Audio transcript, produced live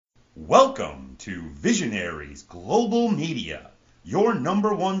Welcome to Visionaries Global Media, your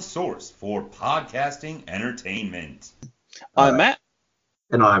number one source for podcasting entertainment. I'm Matt.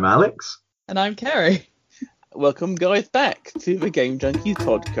 And I'm Alex. And I'm Kerry. Welcome, guys, back to the Game Junkies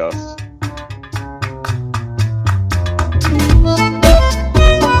podcast.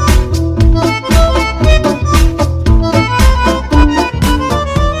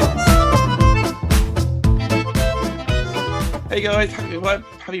 Hey guys,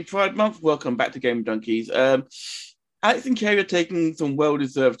 happy Pride Month. Welcome back to Game Junkies. Alex and Kerry are taking some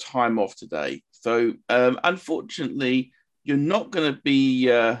well-deserved time off today. So, unfortunately, you're not going to be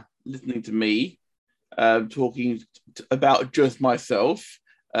listening to me talking about just myself,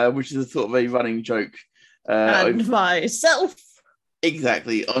 which is a sort of a running joke. And myself.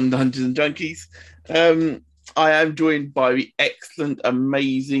 Exactly, on Dungeons and Junkies. I am joined by the excellent,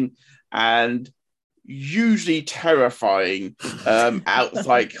 amazing, and usually terrifying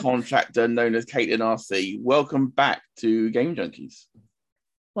outside contractor known as Caitlin RC. Welcome back to Game Junkies.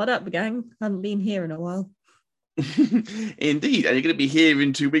 What up, gang? Haven't been here in a while. Indeed, and you're going to be here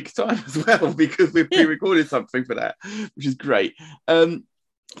in 2 weeks' time as well because we've pre-recorded something for that, which is great.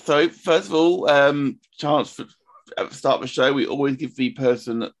 So first of all, chance for at the start of the show, we always give the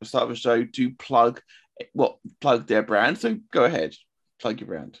person at the start of the show to plug their brand. So go ahead, plug your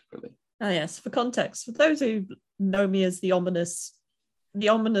brand, really. Ah, yes. For context, for those who know me as the ominous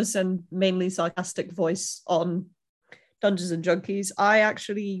and mainly sarcastic voice on Dungeons and Junkies, I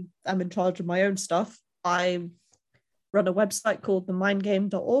actually am in charge of my own stuff. I run a website called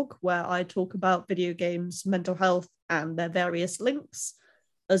themindgame.org where I talk about video games, mental health, and their various links,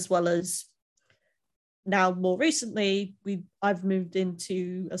 as well as now more recently I've moved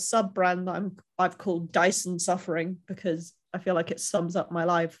into a sub brand that I've called Dyson Suffering because I feel like it sums up my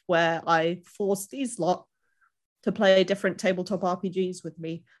life, where I force these lot to play different tabletop RPGs with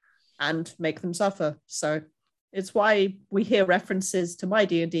me and make them suffer. So it's why we hear references to my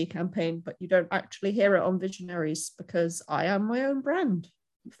D&D campaign, but you don't actually hear it on Visionaries because I am my own brand.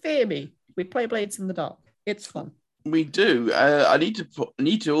 Fear me. We play Blades in the Dark. It's fun. We do. I need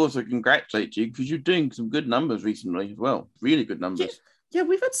to also congratulate you because you're doing some good numbers recently as well. Really good numbers. Yeah,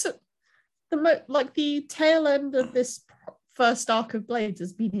 we've had the tail end of this first arc of Blades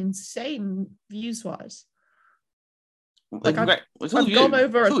has been insane views-wise. Like I've gone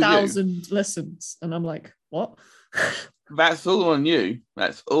over 1,000 listens, and I'm like, what? That's all on you.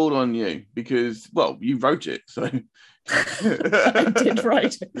 That's all on you because, well, you wrote it, so. I did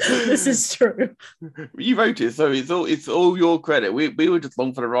write it. This is true. You wrote it, so it's all your credit. We were just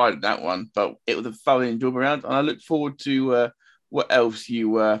along for the ride at that one, but it was a thoroughly enjoyable round, and I look forward to what else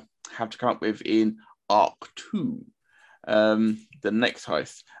you have to come up with in Arc 2. The next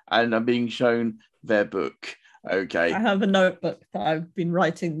heist, and I'm being shown their book. Okay, I have a notebook that I've been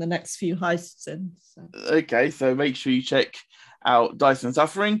writing the next few heists in. So. Okay, so make sure you check out Dyson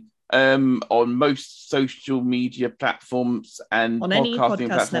Suffering on most social media platforms and on any podcasting podcast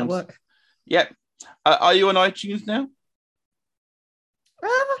platforms. Network. Yep. Are you on iTunes now?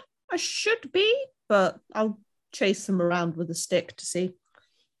 I should be, but I'll chase them around with a stick to see.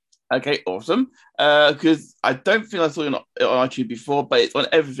 Okay, awesome. Because I don't think I saw it on iTunes before, but it's on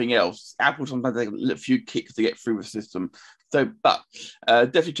everything else. Apple sometimes takes a few kicks to get through the system. So, but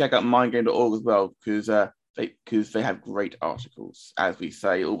definitely check out mindgame.org as well, because they have great articles. As we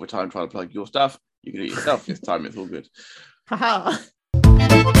say all the time, trying to plug your stuff. You can do it yourself this time. It's all good. Haha.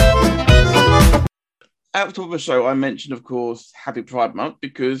 At the top of the show, I mentioned, of course, Happy Pride Month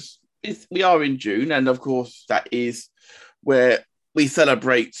because we are in June, and of course, that is where we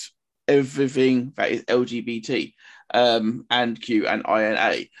celebrate everything that is LGBT and Q and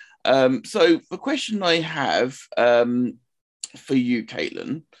INA. So the question I have for you,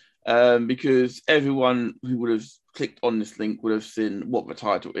 Caitlin, because everyone who would have clicked on this link would have seen what the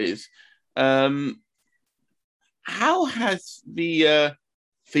title is. How has the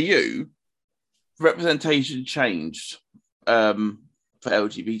for you representation changed for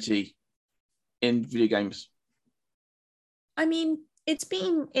LGBT in video games? I mean, it's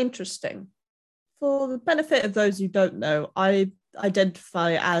been interesting. For the benefit of those who don't know, I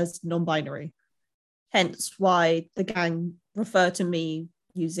identify as non-binary, hence why the gang refer to me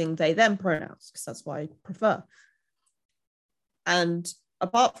using they-them pronouns, because that's what I prefer. And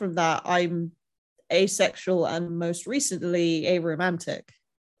apart from that, I'm asexual and most recently aromantic,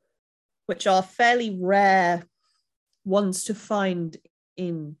 which are fairly rare ones to find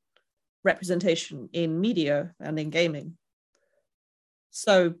in representation in media and in gaming.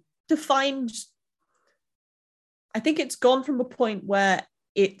 So to find, I think it's gone from a point where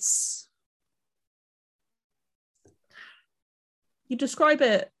it's you describe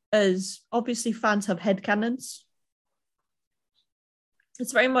it as obviously fans have headcanons.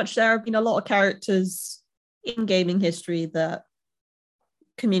 It's very much there have been a lot of characters in gaming history that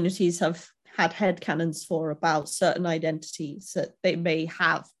communities have had headcanons for about certain identities that they may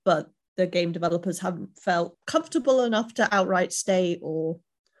have, but the game developers haven't felt comfortable enough to outright state or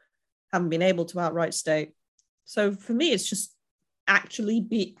haven't been able to outright state. So for me, it's just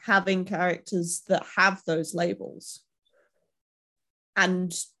actually having characters that have those labels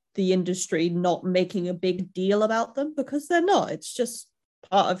and the industry not making a big deal about them, because they're not. It's just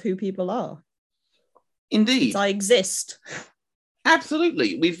part of who people are. Indeed. It's I exist.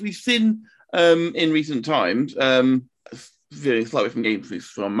 Absolutely. We've seen in recent times, veering slightly from games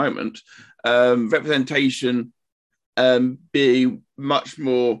for a moment, representation being much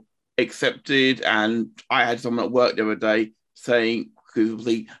more accepted. And I had someone at work the other day saying, because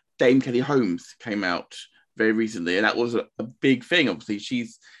obviously Dame Kelly Holmes came out very recently, and that was a big thing. Obviously,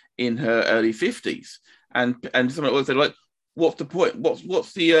 she's in her early 50s, and someone else said, like, what's the point?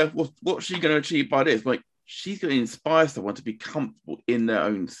 What's she going to achieve by this? Like, she's going to inspire someone to be comfortable in their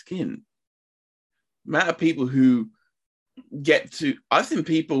own skin. The amount of people who I've seen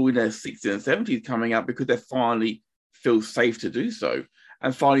people in their 60s and 70s coming out because they finally feel safe to do so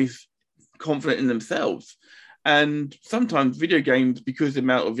and finally confident in themselves. And sometimes video games, because the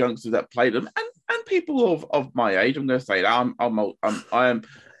amount of youngsters that play them, and people of my age, I'm going to say that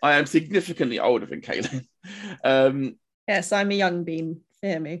I am significantly older than Caitlin. Yes, I'm a young bean.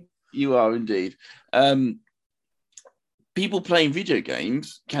 Hear me. You are indeed. People playing video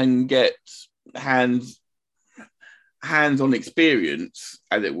games can get hands-on experience,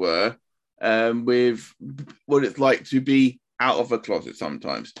 as it were, with what it's like to be out of a closet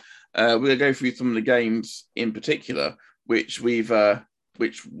sometimes. We're going to go through some of the games in particular, which we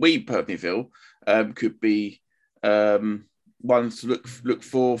personally feel could be ones to look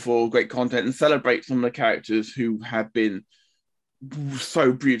for great content and celebrate some of the characters who have been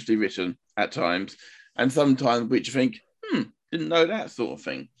so beautifully written at times, and sometimes which you think, didn't know that sort of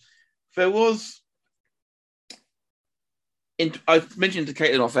thing. There was, I mentioned to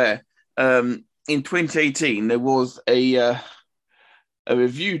Caitlin off air, in 2018 there was a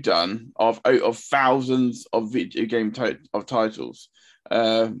review done of thousands of video game titles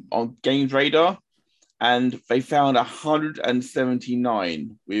on Games Radar, and they found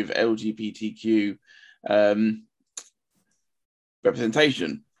 179 with LGBTQ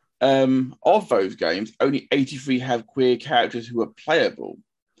representation. Of those games, only 83 have queer characters who are playable.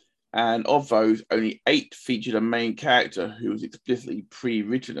 And of those, only 8 featured a main character who was explicitly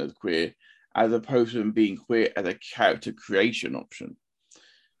pre-written as queer, as opposed to them being queer as a character creation option.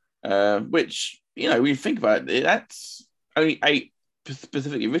 Which, when you think about it, that's only 8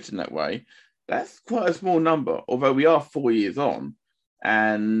 specifically written that way. That's quite a small number, although we are 4 years on,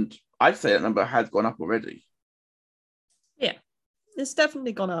 and I'd say that number has gone up already. Yeah, it's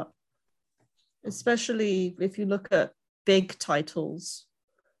definitely gone up, especially if you look at big titles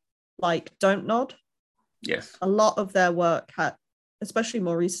like Don't Nod. Yes. A lot of their work, especially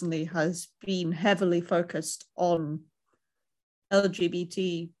more recently, has been heavily focused on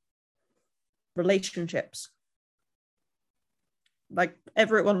LGBT relationships. Like,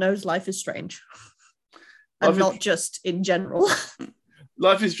 everyone knows Life is Strange. And not just in general.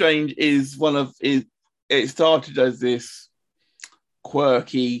 Life is Strange is it started as this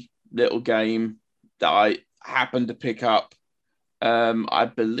quirky little game that I happened to pick up. I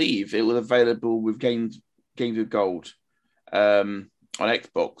believe it was available with Games with Gold on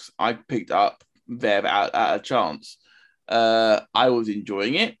Xbox. I picked up there at a chance. I was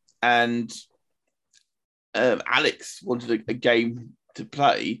enjoying it, and Alex wanted a game to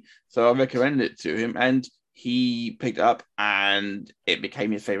play, so I recommended it to him, and he picked it up, and it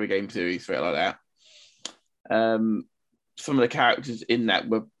became his favorite game series, straight like that. Some of the characters in that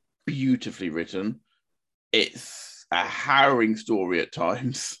were beautifully written. It's a harrowing story at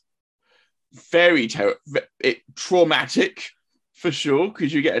times. Very traumatic, for sure,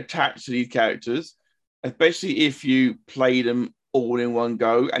 because you get attached to these characters, especially if you play them all in one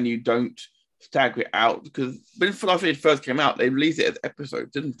go and you don't stagger it out. Because when Philadelphia first came out, they released it as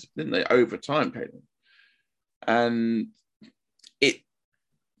episodes, didn't they? Over time, Caitlin. And if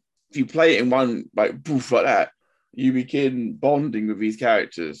you play it in one boof like that, you begin bonding with these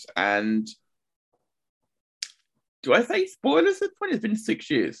characters. And do I say spoilers at this point? It's been 6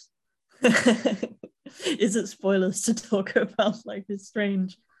 years. Is it spoilers to talk about Life is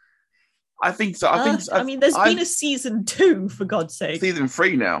Strange? I think so. I mean, there's been a season 2, for God's sake. Season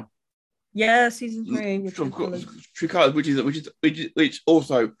 3 now. Yeah, season 3. True Colors, which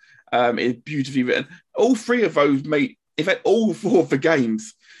also is beautifully written. All 3 of those in fact, all four of the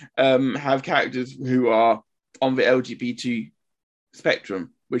games have characters who are on the LGBT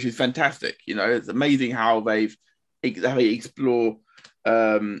spectrum, which is fantastic. You know, it's amazing how they explore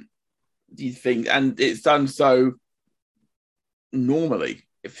these things, and it's done so normally.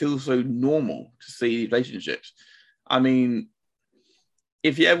 It feels so normal to see these relationships. I mean,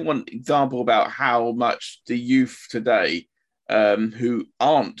 if you ever want an example about how much the youth today who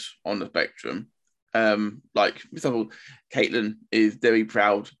aren't on the spectrum, like, for example, Caitlin is very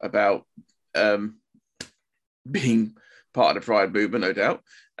proud about being part of the Pride movement, no doubt,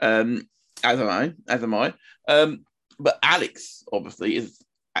 as am I. But Alex, obviously,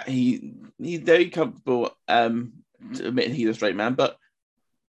 he's very comfortable admitting he's a straight man, but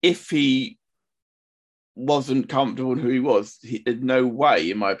if he wasn't comfortable in who he was, there's no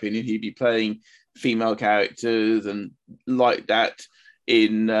way, in my opinion, he'd be playing female characters and like that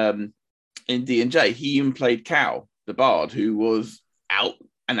in D&J. He even played Cal, the bard, who was out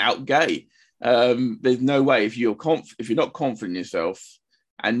gay. There's no way if you're not confident in yourself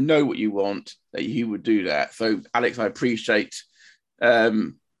and know what you want, that you would do that. So, Alex, I appreciate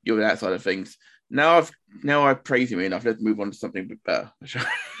you're that side of things. Now I've praised him enough. Let's move on to something a bit better.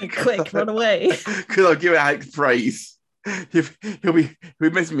 Quick, run away. Because I'll give Alex praise. He'll be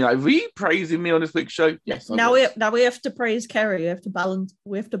messing me like, were you praising me on this week's show? Yes. Now we have to praise Kerry. We have to balance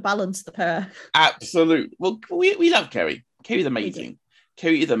the pair. Absolutely. Well, we love Kerry. Kerry's amazing.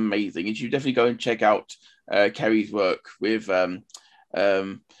 Kerry is amazing, and you definitely go and check out Kerry's work with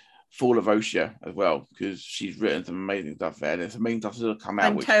Fall of Oshia as well, because she's written some amazing stuff there. There's amazing stuff to come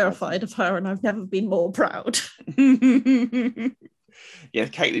out. I'm terrified of her, and I've never been more proud. Yes,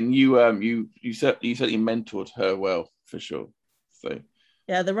 Caitlin, you certainly mentored her well, for sure. So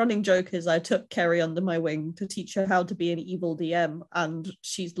yeah, the running joke is I took Kerry under my wing to teach her how to be an evil DM, and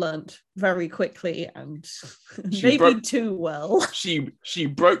she's learnt very quickly and maybe too well. She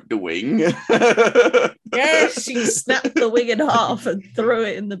broke the wing. Yes, she snapped the wing in half and threw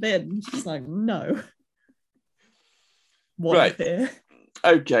it in the bin. She's like, no. Right.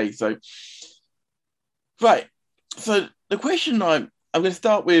 Okay, so the question I'm going to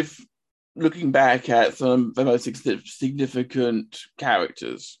start with, looking back at some of the most significant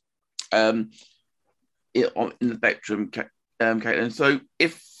characters in the spectrum, Caitlin. So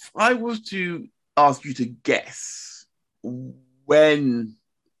if I was to ask you to guess when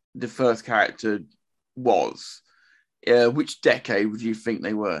the first character was, which decade would you think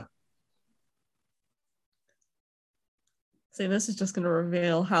they were? So this is just going to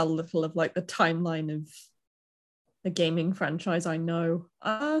reveal how little of like the timeline of the gaming franchise I know.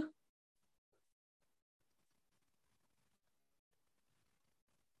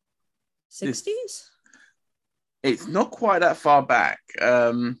 60s? It's not quite that far back.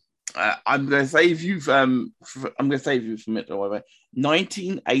 I'm going to save you from. I'm going to save you from it.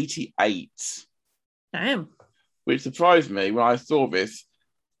 1988. Damn. Which surprised me when I saw this,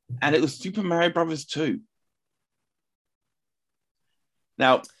 and it was Super Mario Brothers 2.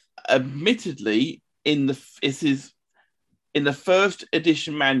 Now, admittedly, in the first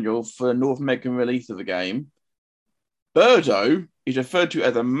edition manual for the North American release of the game, Birdo is referred to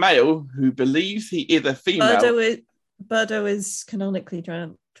as a male who believes he is a female. Birdo is canonically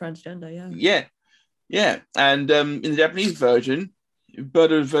transgender, yeah. Yeah. And in the Japanese version,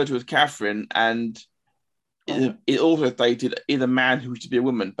 Birdo is referred to as Catherine, and it also stated is a man who used to be a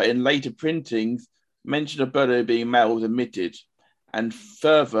woman. But in later printings, mention of Birdo being male was omitted, and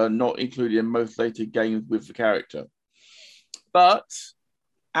further not included in most later games with the character. But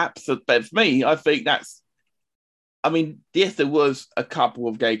for me, I think yes, there was a couple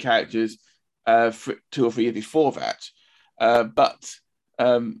of gay characters 2 or 3 years before that, but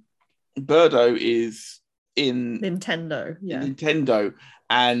Birdo is in Nintendo,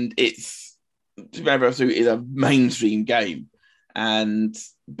 and it's is a mainstream game, and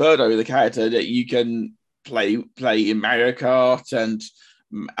Birdo is a character that you can play in Mario Kart, and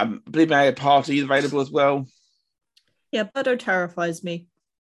I believe Mario Party is available as well. Yeah, Birdo terrifies me.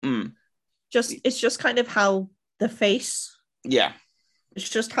 It's just kind of how the face. Yeah. It's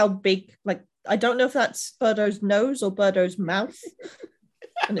just how big, like, I don't know if that's Birdo's nose or Birdo's mouth.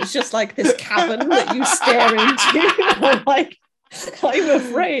 And it's just like this cavern that you stare into. I'm like, I'm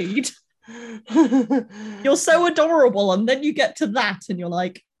afraid. You're so adorable. And then you get to that and you're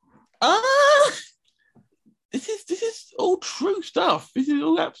like, This is all true stuff. This is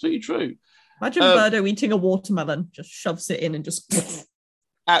all absolutely true. Imagine Birdo eating a watermelon, just shoves it in and just...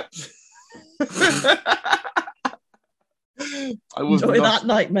 Enjoy that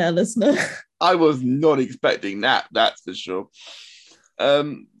nightmare, listener. I was not expecting that, that's for sure.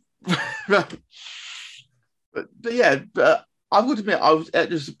 But yeah, but I would admit, it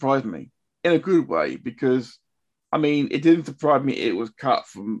just surprised me in a good way because, I mean, it didn't surprise me it was cut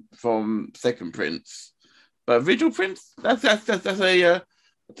from Second Prince, but Original Prince, that's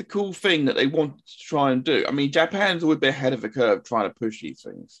a cool thing that they want to try and do. I mean, Japan's always been ahead of the curve trying to push these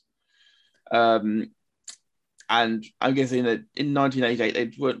things. And I'm guessing that in 1988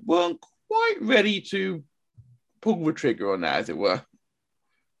 they weren't quite ready to pull the trigger on that, as it were.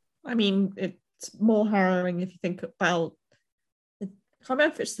 I mean, it's more harrowing if you think about. I can't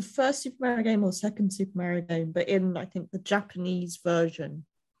remember if it's the first Super Mario game or the second Super Mario game, but in I think the Japanese version,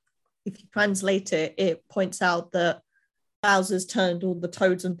 if you translate it, it points out that Bowser's turned all the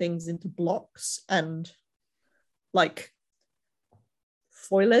toads and things into blocks and like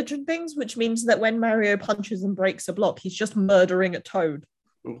foliage and things, which means that when Mario punches and breaks a block, he's just murdering a toad.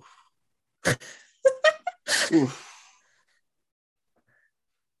 Oof. Oof.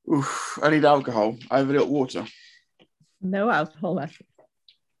 Oof. I need alcohol. I have a little water. No alcohol, actually.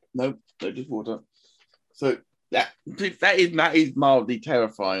 No, just water. So that is mildly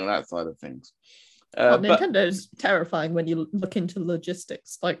terrifying on that side of things. Nintendo's terrifying when you look into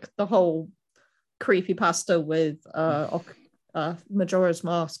logistics, like the whole creepypasta with Majora's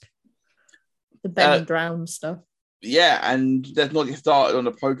Mask, the Ben and Drown stuff. Yeah, and let's not get started on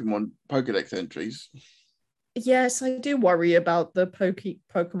the Pokédex entries. Yes, I do worry about the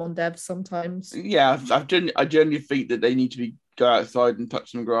Pokemon devs sometimes. Yeah, I genuinely think that they need to go outside and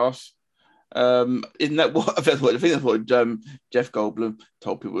touch some grass. Isn't that what? I think that's what Jeff Goldblum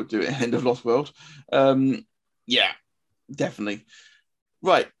told people to do at End of Lost World. Yeah, definitely.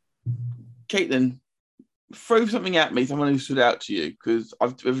 Right, Caitlin, throw something at me, someone who stood out to you, because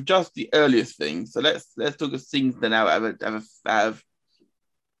I've just the earliest things. So let's talk of things that now have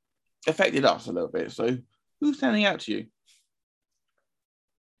affected us a little bit. So who's standing out to you?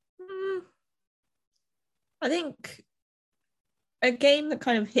 I think a game that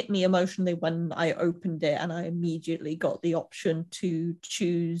kind of hit me emotionally when I opened it, and I immediately got the option to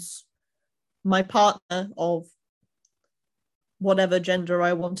choose my partner of whatever gender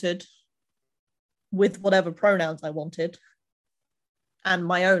I wanted, with whatever pronouns I wanted, and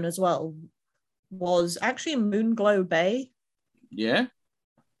my own as well, was actually Moonglow Bay. Yeah.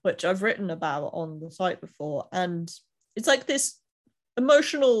 Which I've written about on the site before. And it's like this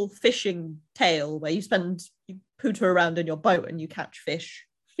emotional fishing tale where you pooter around in your boat and you catch fish.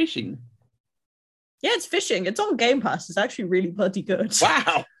 Fishing? Yeah, it's fishing. It's on Game Pass. It's actually really bloody good.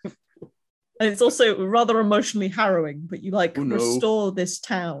 Wow. And it's also rather emotionally harrowing, but you restore this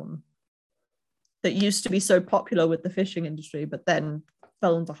town that used to be so popular with the fishing industry, but then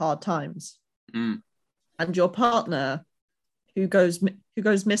fell into hard times. Mm. And your partner, who goes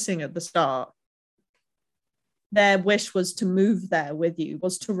missing at the start, their wish was to move there with you,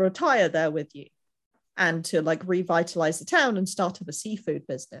 was to retire there with you, and to revitalize the town and start up a seafood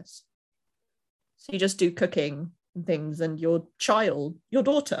business. So you just do cooking and things, and your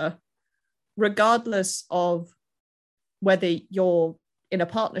daughter, regardless of whether you're in a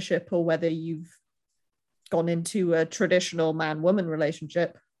partnership or whether you've gone into a traditional man-woman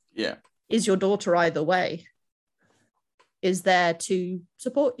relationship, yeah, is your daughter either way, is there to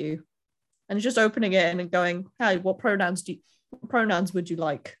support you. And it's just opening it and going, hey, what pronouns would you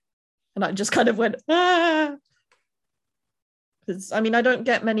like? And I just kind of went, ah. Because, I mean, I don't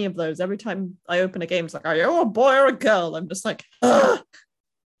get many of those. Every time I open a game, it's like, are you a boy or a girl? I'm just like, ah.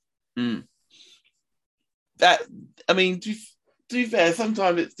 Mm. That, I mean, to be fair,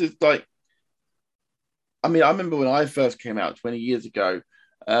 sometimes it's just like, I mean, I remember when I first came out 20 years ago,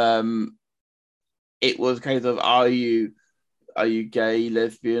 it was a case of, are you gay,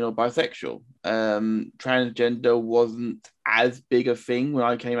 lesbian, or bisexual? Transgender wasn't as big a thing when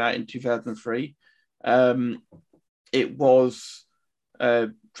I came out in 2003. It was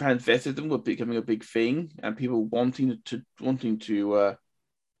transvestism was becoming a big thing, and people wanting to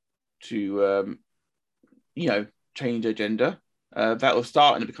change their gender. That was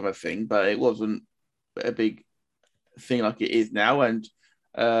starting to become a thing, but it wasn't a big thing like it is now, and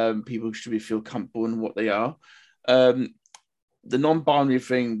people should feel comfortable in what they are. The non-binary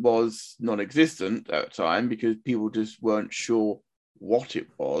thing was non-existent at the time because people just weren't sure what it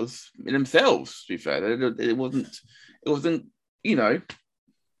was in themselves, to be fair. It wasn't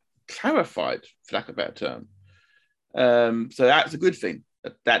clarified, for lack of a better term. So that's a good thing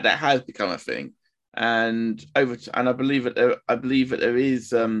that has become a thing. And I believe that there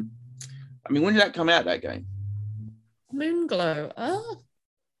is I mean, when did that come out, that game? Moonglow. Oh,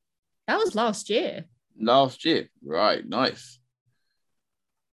 that was last year. Last year, right? Nice.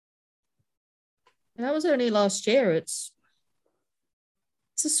 That was only last year. It's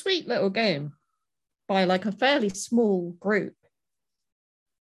a sweet little game, by like a fairly small group.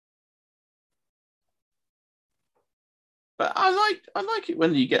 But I like it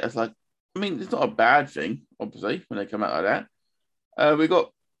when you get us like. I mean, it's not a bad thing, obviously, when they come out like that. We've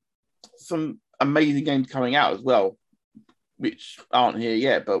got some amazing games coming out as well, which aren't here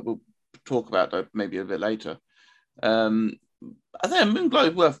yet, but we'll talk about that maybe a bit later. I think Moonglow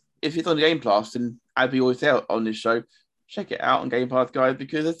is worth, if it's on the Game Pass, and as we always say on this show, check it out on Game Pass, guys,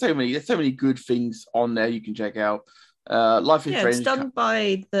 because there's so many good things on there you can check out. Life is Strange. It's done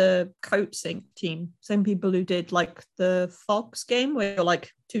by the Coat Sync team, same people who did like the Fox game where you're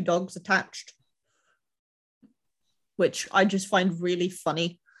like two dogs attached, which I just find really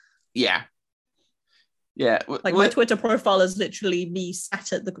funny. Yeah. Like my Twitter profile is literally me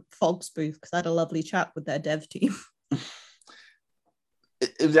sat at the Fox booth because I had a lovely chat with their dev team.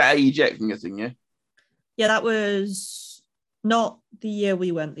 Is that Eject, I'm guessing, yeah? Yeah, that was not the year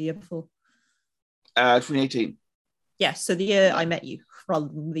we went, the year before. 2018. Yes, so the year I met you rather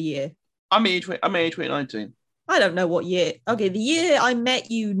than the year. I mean 2019. I don't know what year. Okay, the year I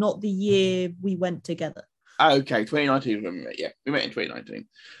met you, not the year we went together. Okay, 2019 when we met. Yeah, we met in 2019.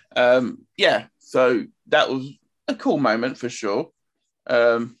 Yeah, so that was a cool moment for sure.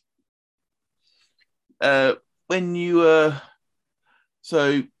 When you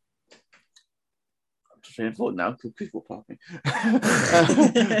so I'm just trying to thought now because people parking.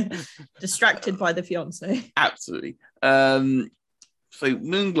 Distracted by the fiance. Absolutely. So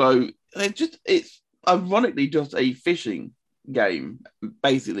Moonglow, it's ironically just a fishing game,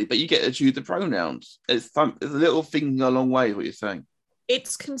 basically, but you get to choose the pronouns. It's a little thing a long way, what you're saying.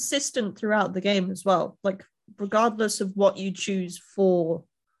 It's consistent throughout the game as well. Like, regardless of what you choose for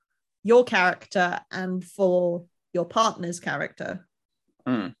your character and for your partner's character,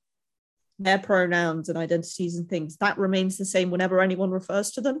 their pronouns and identities and things, that remains the same whenever anyone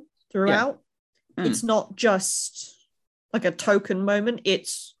refers to them throughout. Yeah. It's not just like a token moment.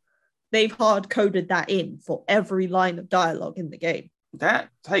 They've hard coded that in for every line of dialogue in the game. That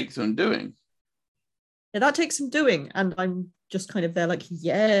takes some doing. Yeah, that takes some doing. And I'm just kind of there like,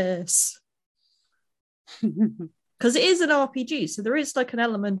 yes. Because it is an RPG, so there is like an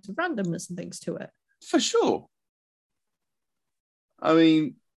element of randomness and things to it. For sure. I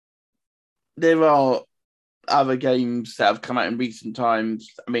mean, there are other games that have come out in recent times.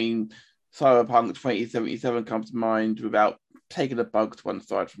 I mean, Cyberpunk 2077 comes to mind without taking the bugs to one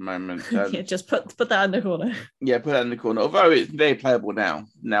side for a moment. Yeah, just put that in the corner. Yeah, put that in the corner. Although it's very playable now.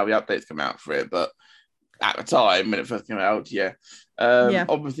 Now the updates come out for it, but at the time when it first came out, yeah.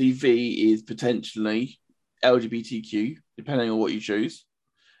 Obviously, V is potentially LGBTQ, depending on what you choose.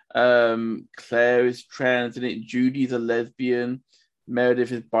 Claire is trans in it. Judy's a lesbian.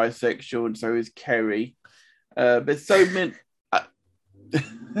 Meredith is bisexual, and so is Kerry. But so many.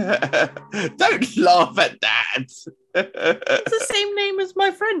 Don't laugh at that. It's the same name as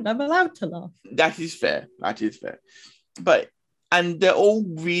my friend. I'm allowed to laugh. That is fair. And they're all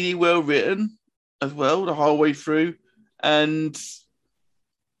really well written as well the whole way through, and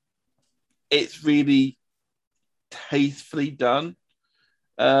it's really tastefully done.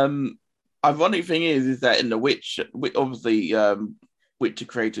 Ironic thing is that in The Witch, obviously, Witcher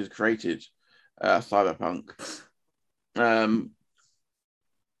creators created Cyberpunk.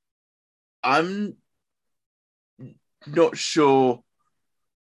 I'm not sure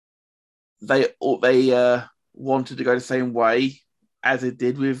they wanted to go the same way as it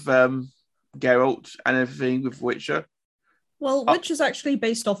did with Geralt and everything with Witcher. Well, Witcher's actually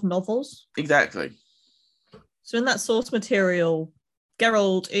based off novels. Exactly. So in that source material,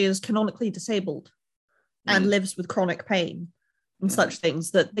 Geralt is canonically disabled and lives with chronic pain and such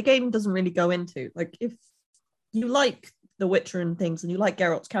things that the game doesn't really go into. Like, if you like The Witcher and things and you like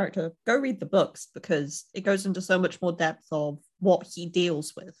Geralt's character, go read the books because it goes into so much more depth of what he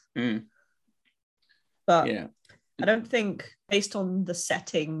deals with. But yeah, I don't think, based on the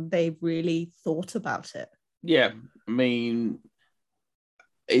setting, they really thought about it. Yeah, I mean,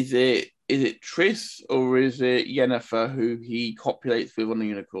 is it Triss or is it Yennefer who he copulates with on the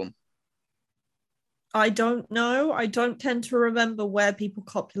unicorn? I don't know. I don't tend to remember where people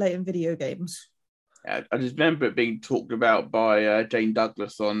copulate in video games. I just remember it being talked about by Jane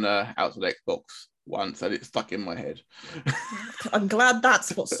Douglas on Outside Xbox once, and it stuck in my head. I'm glad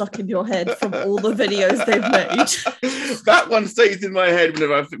that's what stuck in your head from all the videos they've made. That one stays in my head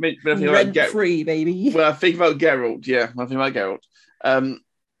whenever I think about Rent-free, baby. When I think about Geralt, when I think about Geralt.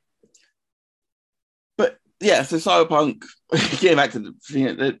 But yeah, so Cyberpunk, getting back to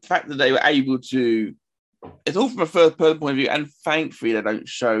the fact that they were able to, it's all from a first-person point of view, and thankfully they don't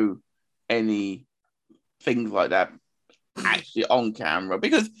show any things like that actually on camera,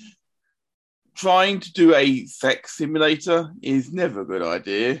 because trying to do a sex simulator is never a good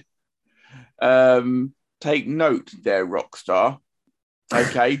idea. Take note there, Rockstar.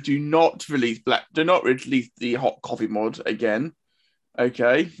 Okay, do not release the hot coffee mod again.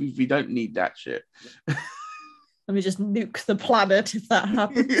 Okay, we don't need that shit. Let me just nuke the planet if that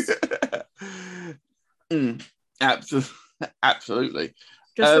happens. Absolutely.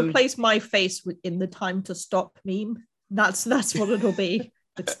 Just replace my face in the time to stop meme. That's what it'll be.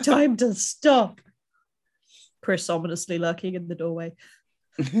 It's time to stop. Chris ominously lurking in the doorway.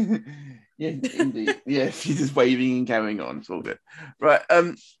 Yeah, indeed. Yeah, she's just waving and carrying on. It's all good. Right.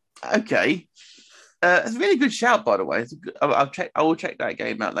 Okay. It's a really good shout, by the way. I will check that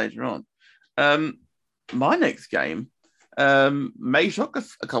game out later on. My next game may shock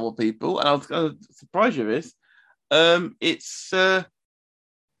a couple of people, and I was going to surprise you with this. It's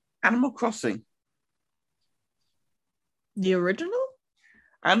Animal Crossing. The original?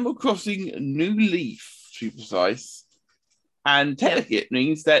 Animal Crossing New Leaf, to be precise. And technically it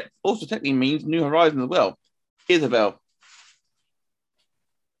means New Horizons as well.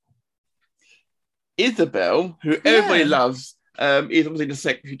 Isabel, who everybody loves, is obviously the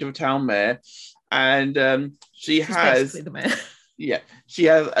secretary to the town mayor. And she's basically the mayor. Yeah, she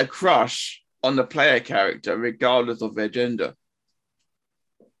has a crush on the player character, regardless of their gender.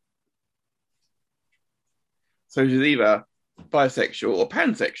 So she's either bisexual or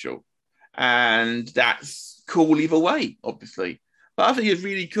pansexual. And that's cool either way, obviously. But I think it's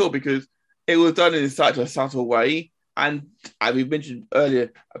really cool because it was done in such a subtle way. And we mentioned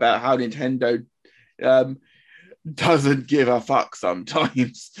earlier about how Nintendo doesn't give a fuck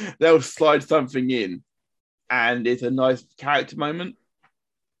sometimes. They'll slide something in and it's a nice character moment.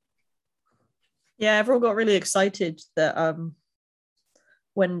 Yeah, everyone got really excited that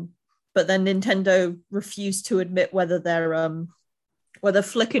but then Nintendo refused to admit whether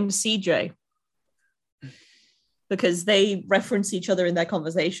Flick and CJ, because they reference each other in their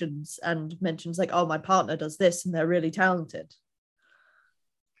conversations and mentions like, oh, my partner does this and they're really talented.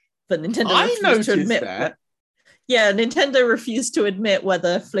 But Nintendo refused to admit that. Yeah, Nintendo refused to admit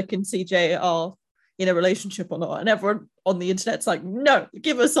whether Flick and CJ are in a relationship or not. And everyone on the internet's like, no,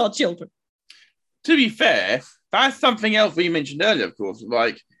 give us our children. To be fair, that's something else we mentioned earlier, of course.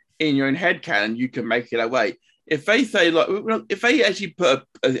 Like, in your own headcanon, you can make it that way. If they say, like, if they actually put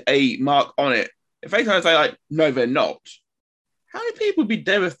a mark on it, if they try to say, like, no, they're not, how many people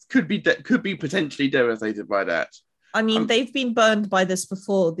could be potentially devastated by that? I mean, they've been burned by this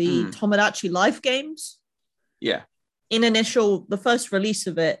before. The Tomodachi Life games. Yeah. In the first release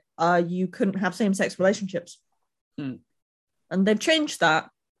of it, you couldn't have same-sex relationships. And they've changed that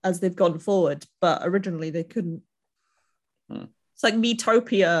as they've gone forward, but originally they couldn't. It's like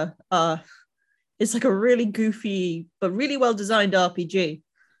Miitopia. It's like a really goofy but really well-designed RPG,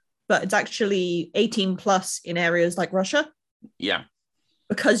 but it's actually 18 plus in areas like Russia. Yeah.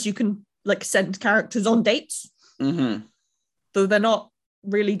 Because you can like send characters on dates. Mm-hmm. Though they're not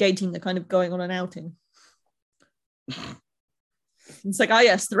really dating, they're kind of going on an outing. It's like,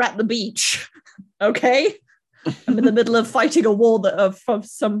 yes, they're at the beach. Okay. I'm in the middle of fighting a war of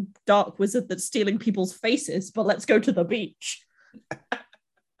some dark wizard that's stealing people's faces, but let's go to the beach.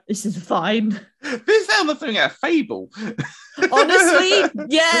 This is fine. This sounds like something out of Fable. Honestly,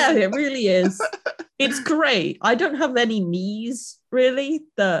 yeah, it really is. It's great. I don't have any Miis, really.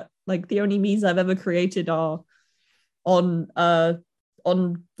 The only Miis I've ever created are on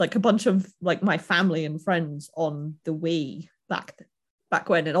like a bunch of like my family and friends on the Wii back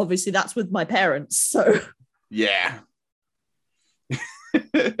when, and obviously that's with my parents. So yeah.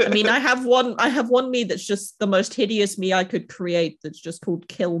 I mean, I have one Mii that's just the most hideous Mii I could create. That's just called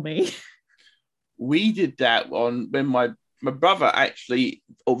Kill Me. We did that when my brother actually,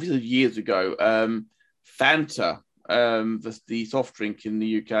 obviously years ago, Fanta, the soft drink in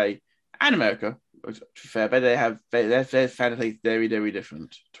the UK and America, to be fair, but their Fanta tastes very, very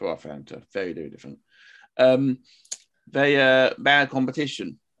different to our Fanta. Very, very different. They ran a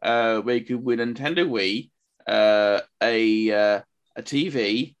competition where you could win a Nintendo Wii, a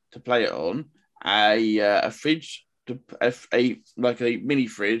TV to play it on, a fridge, a mini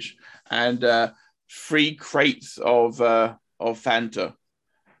fridge, and 3 crates of Fanta.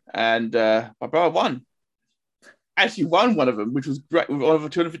 And my brother won. Actually won one of them, which was great, with over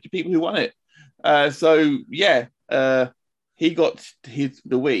 250 people who won it. So yeah, he got the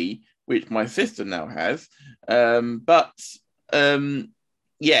Wii, which my sister now has. Yeah,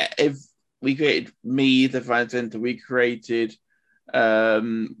 if we created me, the fan center, we created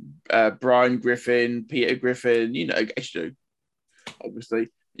Brian Griffin, Peter Griffin, obviously.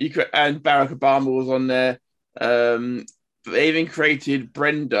 And Barack Obama was on there. They even created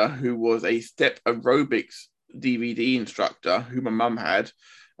Brenda, who was a step aerobics DVD instructor, who my mum had.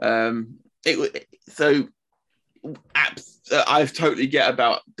 I totally get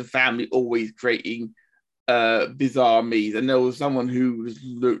about the family always creating bizarre me's, and there was someone who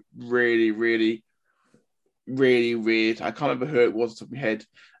looked really, really, really weird. I can't remember who it was off the top of my head.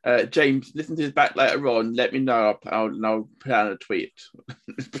 James, listen to this back later on. Let me know. I'll put out a tweet.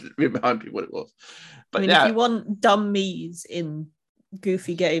 Remind people what it was. But if you want dumb me's in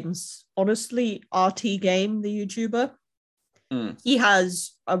goofy games, honestly, RT Game, the YouTuber, he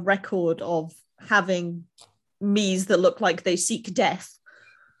has a record of having me's that look like they seek death.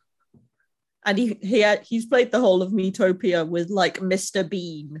 And he's played the whole of Miitopia with like Mr.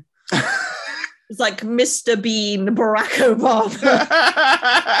 Bean. It's like Mr. Bean, Barack Obama.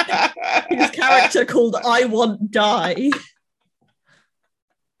 His character called I Want Die.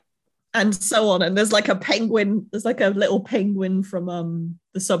 And so on. And there's like a penguin, there's like a little penguin from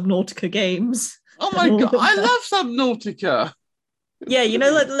the Subnautica games. Oh my god, I love Subnautica. Yeah, you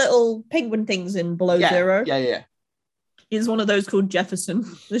know like the little penguin things in Below Zero? Yeah. He's one of those called Jefferson.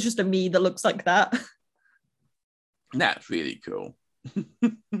 There's just a me that looks like that. That's really cool.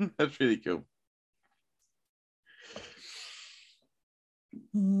 That's really cool.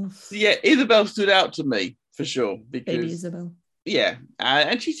 So yeah, Isabel stood out to me for sure. Because, Baby Isabel. Yeah,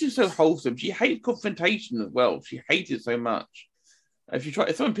 and she's just so wholesome. She hates confrontation as well. She hates it so much. If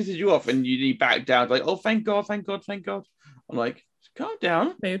someone pisses you off and you need back down, like, oh, thank God, thank God, thank God. I'm like, calm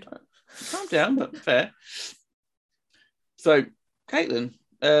down. Mood. Calm down, but fair. So, Caitlin.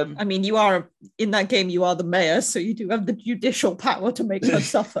 You are in that game. You are the mayor, so you do have the judicial power to make her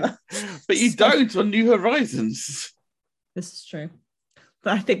suffer. But you don't on New Horizons. This is true.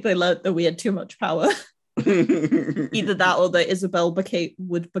 But I think they learned that we had too much power. Either that or that Isabel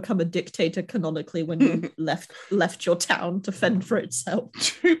would become a dictator canonically when you left your town to fend for itself.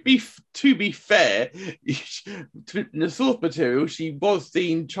 To be fair, in the source material, she was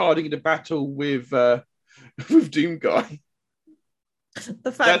seen charging in a battle with Doomguy.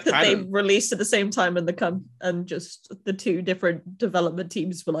 The fact that they released at the same time and just the two different development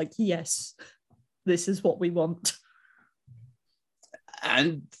teams were like, yes, this is what we want.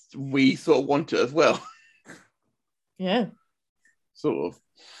 And we sort of want it as well. Yeah. Sort of.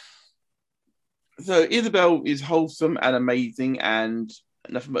 So Isabel is wholesome and amazing and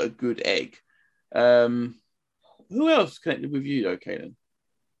nothing but a good egg. Who else connected with you though, Caitlin?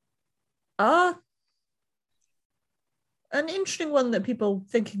 An interesting one that people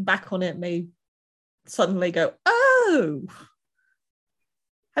thinking back on it may suddenly go, oh,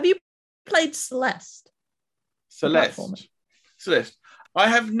 have you played Celeste? Celeste. I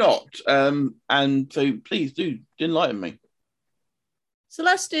have not. And so please do enlighten me.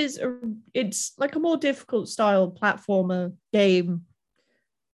 Celeste it's like a more difficult style platformer game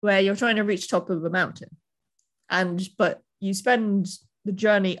where you're trying to reach top of a mountain. But you spend the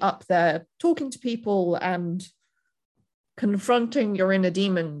journey up there talking to people and confronting your inner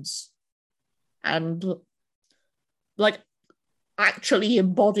demons and like actually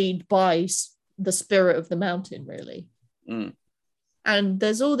embodied by the spirit of the mountain, really. And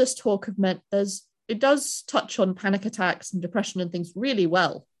there's all this talk of it does touch on panic attacks and depression and things really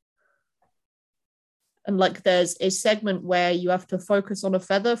well. And like there's a segment where you have to focus on a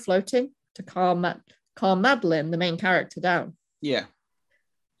feather floating to calm Madeline, the main character, down. Yeah.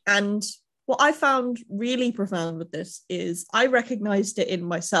 And what I found really profound with this is I recognized it in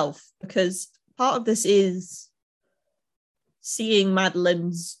myself, because part of this is seeing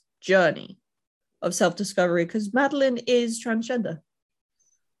Madeline's journey of self-discovery, because Madeline is transgender.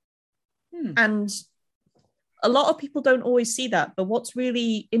 And a lot of people don't always see that. But what's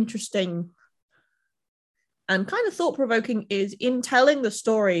really interesting and kind of thought-provoking is in telling the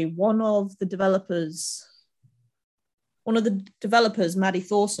story, one of the developers, Maddie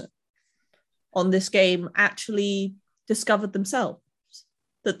Thorson, on this game actually discovered themselves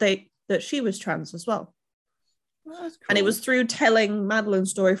that she was trans as well. Oh, that's cool. And it was through telling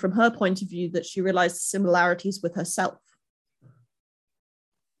Madeline's story from her point of view that she realized the similarities with herself.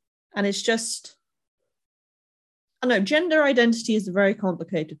 And it's just, I don't know, gender identity is a very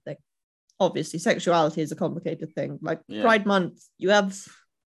complicated thing. Obviously, sexuality is a complicated thing. Like Pride Month, it's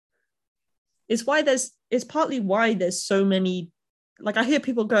partly why there's so many, like I hear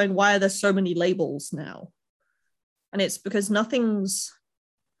people going, why are there so many labels now? And it's because nothing's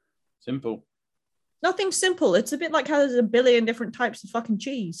simple. Nothing's simple. It's a bit like how there's a billion different types of fucking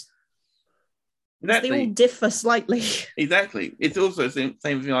cheese. Exactly. They all differ slightly. Exactly. It's also the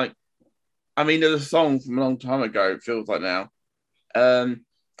same thing like, there's a song from a long time ago, it feels like now.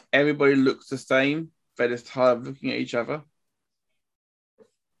 Everybody looks the same. They're just tired of looking at each other.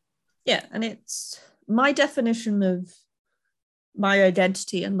 Yeah, and it's my definition of my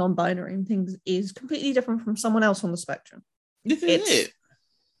identity and non-binary and things is completely different from someone else on the spectrum. This is it.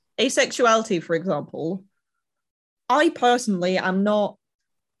 Asexuality, for example. I personally am not.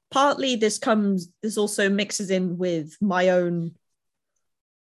 Partly, this also mixes in with my own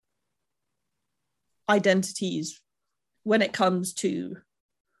identities when it comes to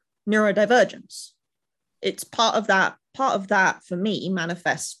neurodivergence. It's part of that for me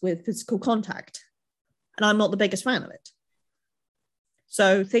manifests with physical contact, and I'm not the biggest fan of it.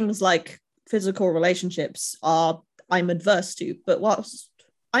 So things like physical relationships I'm adverse to, but whilst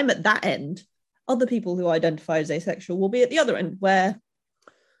I'm at that end, other people who identify as asexual will be at the other end, where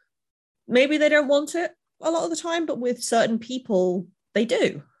maybe they don't want it a lot of the time, but with certain people they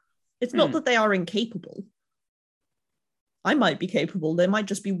do. It's not that they are incapable. I might be capable. There might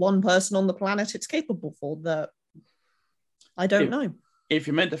just be one person on the planet it's capable for that. I don't know. If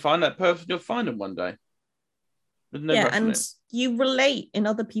you're meant to find that person, you'll find them one day. Yeah, and you relate in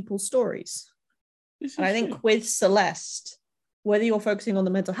other people's stories. And I think with Celeste, whether you're focusing on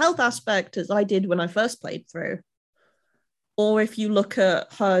the mental health aspect, as I did when I first played through, or if you look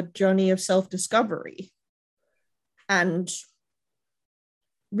at her journey of self-discovery and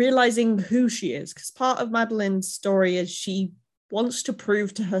realizing who she is, because part of Madeline's story is she wants to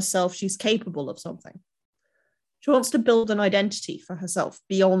prove to herself she's capable of something. She wants to build an identity for herself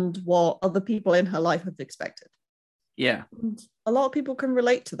beyond what other people in her life have expected. Yeah. And a lot of people can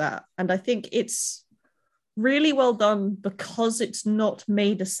relate to that. And I think it's really well done because it's not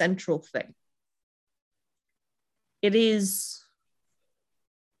made a central thing. It is,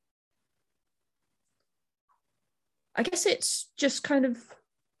 I guess it's just kind of,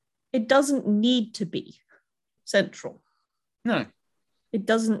 it doesn't need to be central. No. It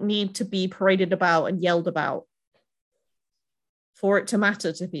doesn't need to be paraded about and yelled about for it to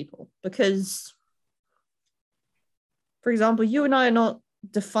matter to people. Because, for example, you and I are not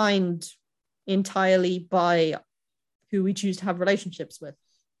defined entirely by who we choose to have relationships with.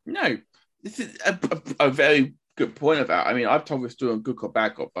 No. This is a very good point about. I mean, I've told this story on Good Cop,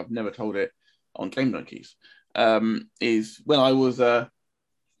 Bad Cop. I've never told it on Game Monkeys. Is when I was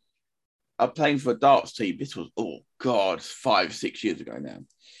playing for a darts team. This was 5-6 years ago now.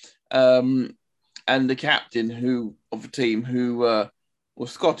 And the captain of the team who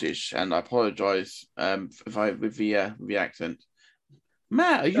was Scottish, and I apologise with the accent.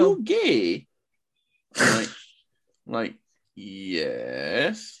 Matt, are you gay? like,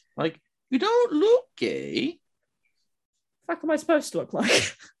 yes. Like, you don't look gay. What am I supposed to look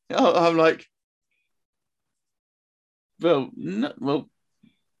like? I'm like, well, no, well,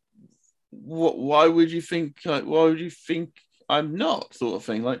 why would you think? Why would you think I'm not? Sort of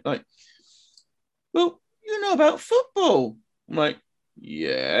thing. Like, well, you know about football. I'm like,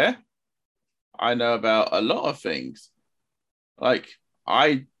 yeah, I know about a lot of things. Like,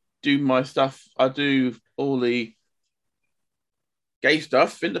 I do my stuff. I do all the gay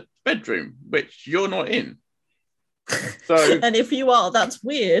stuff in the bedroom, which you're not in. So, and if you are, that's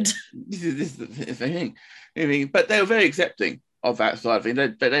weird. This is the thing. I mean, but they were very accepting of that side of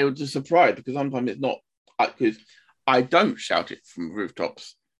things. They were just surprised because sometimes it's not, because I don't shout it from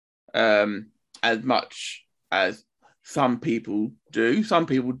rooftops as much as some people do. Some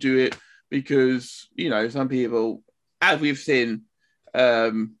people do it because, some people, as we've seen,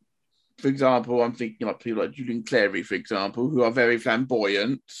 for example, I'm thinking like people like Julian Clary, for example, who are very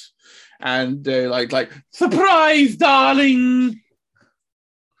flamboyant, and they're like surprise, darling.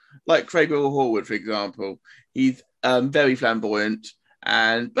 Like Craig Will Horwood, for example, he's very flamboyant,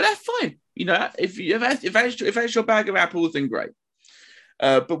 but that's fine. If that's your bag of apples, then great.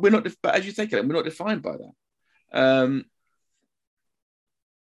 But we're not. But as you say, Kellen, we're not defined by that.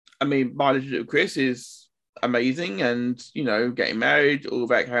 I mean, my relationship with Chris is amazing, and getting married, all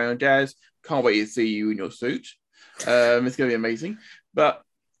that kind of jazz. Can't wait to see you in your suit. It's going to be amazing. But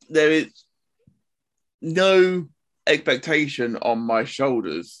there is no expectation on my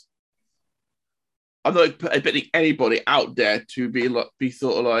shoulders. I'm not expecting anybody out there to be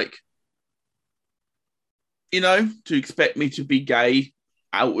sort of like, to expect me to be gay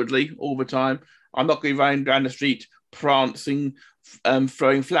outwardly all the time. I'm not going running down the street prancing,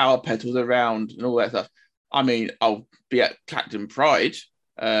 throwing flower petals around and all that stuff. I mean, I'll be at Clacton Pride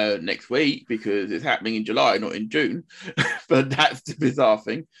next week because it's happening in July, not in June. But that's the bizarre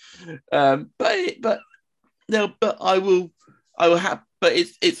thing. But I will have. But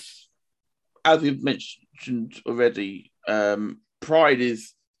it's as we've mentioned already. Pride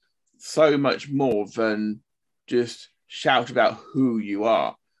is so much more than just shout about who you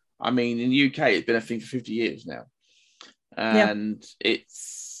are. I mean, in the UK, it's been a thing for 50 years now. And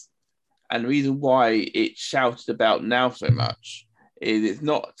it's And the reason why it's shouted about now so much is it's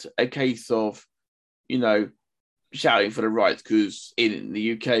not a case of, shouting for the rights, because in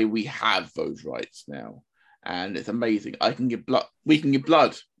the UK we have those rights now, and it's amazing. We can give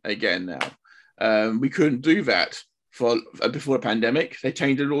blood again now. We couldn't do that before the pandemic. They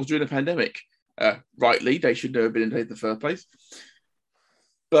changed the laws during the pandemic. Rightly, they should never have been in the first place.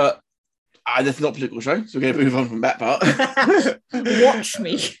 But that's not a political show, so we're going to move on from that part. Watch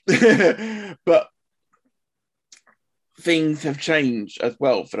me. But things have changed as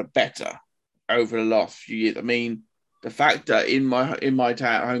well for the better over the last few years. I mean, the fact that in my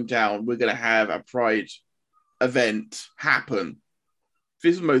hometown we're going to have a Pride event happen.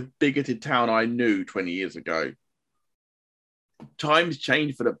 This is the most bigoted town I knew 20 years ago. Times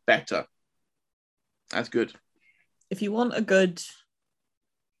change for the better. That's good. If you want a good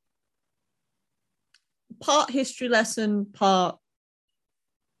part history lesson, part,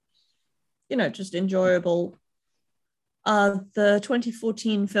 just enjoyable, the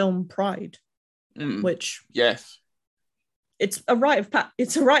 2014 film Pride, which yes, it's a rite of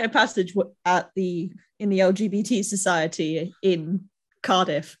passage in the LGBT society in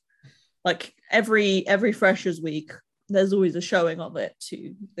Cardiff. Like every Freshers Week, there's always a showing of it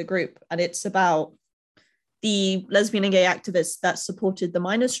to the group, and it's about the lesbian and gay activists that supported the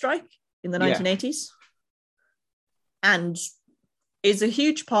miners' strike in the 1980s, and is a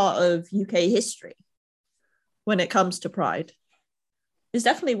huge part of UK history when it comes to Pride. It's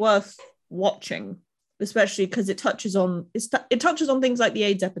definitely worth watching, especially because it touches on things like the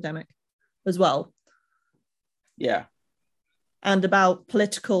AIDS epidemic as well. Yeah. And about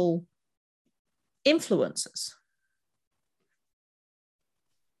political influences.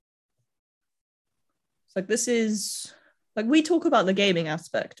 It's like, this is like, we talk about the gaming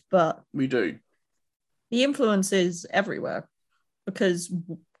aspect, but we do. The influence is everywhere, because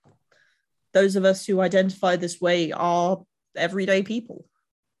those of us who identify this way are everyday people.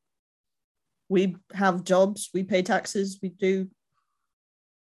 We have jobs, we pay taxes, we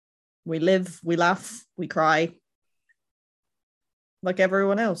live, we laugh, we cry. Like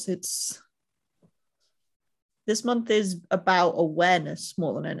everyone else. This month is about awareness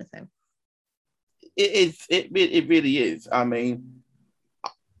more than anything. It really is. I mean,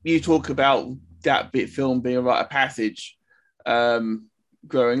 you talk about that film being a rite of passage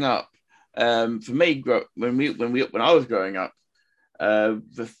growing up. For me, when I was growing up, one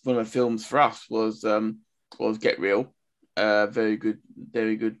of the films for us was Get Real, very good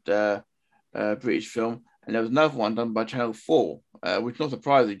British film, and there was another one done by Channel 4, which, not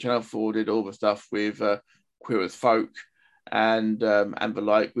surprising, Channel 4 did all the stuff with Queer as Folk and the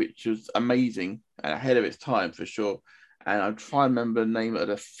like, which was amazing and ahead of its time for sure. And I'm trying to remember the name of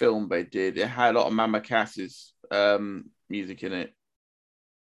the film they did. It had a lot of Mama Cass's music in it.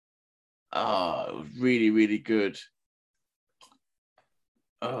 Oh, it was really, really good.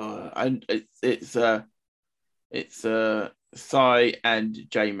 And it's Cy and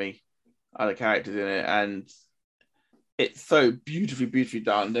Jamie are the characters in it, and it's so beautifully, beautifully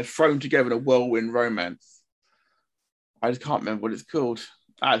done. They're thrown together in a whirlwind romance. I just can't remember what it's called.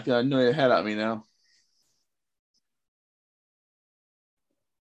 It's going to annoy the hell out of me now.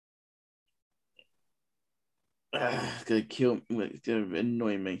 It's going to kill me. It's going to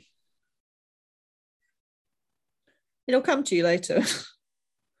annoy me. It'll come to you later.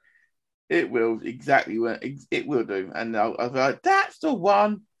 It will, exactly when it will do. And I'll be like, that's the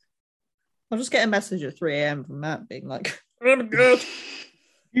one. I'll just get a message at 3 a.m. from Matt being like, I'm good.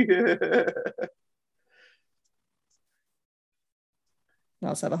 Yeah. I'll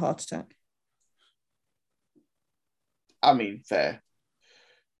just have a heart attack. I mean, fair.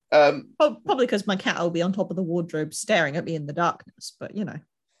 Probably because my cat will be on top of the wardrobe staring at me in the darkness, but you know.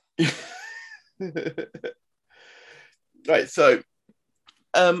 Right, so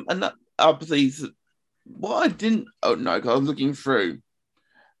and that obviously what I didn't I was looking through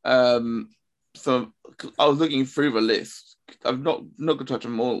the list. I'm not gonna touch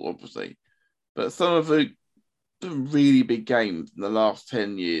them all, obviously, but some of the really big games in the last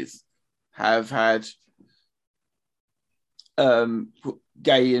 10 years have had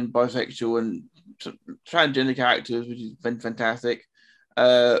gay and bisexual and transgender characters, which has been fantastic.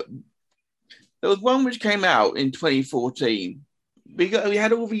 There was one which came out in 2014. We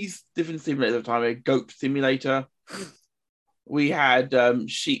had all these different simulators at the time. We had Goat Simulator. We had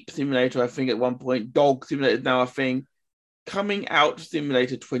Sheep Simulator, I think, at one point. Dog Simulator is now a thing. Coming Out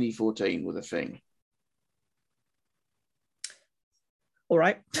Simulator 2014 was a thing. All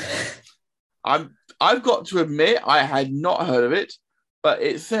right. I've got to admit, I had not heard of it. But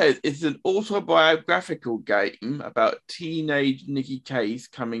it says it's an autobiographical game about teenage Nicky Case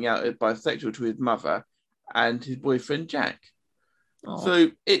coming out as bisexual to his mother and his boyfriend Jack. Aw.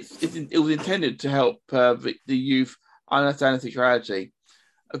 So it was intended to help the youth understand their sexuality.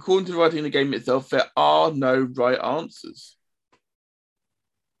 According to the writing of the game itself, there are no right answers.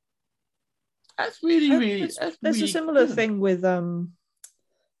 That's really. There's a similar thing with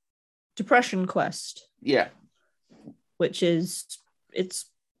Depression Quest. Yeah. Which is, it's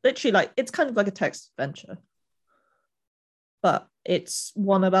literally like, it's kind of like a text adventure. But it's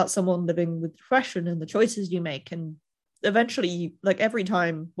one about someone living with depression and the choices you make. And eventually, like every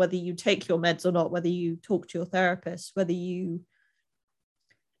time, whether you take your meds or not, whether you talk to your therapist, whether you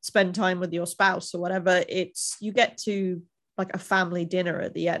spend time with your spouse or whatever, you get to like a family dinner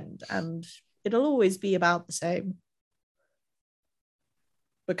at the end, and it'll always be about the same.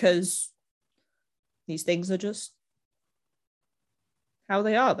 Because these things are just how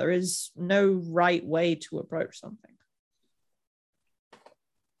they are. There is no right way to approach something.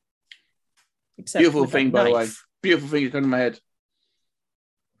 Except beautiful with a thing, by the way. knife. Beautiful thing is coming to my head.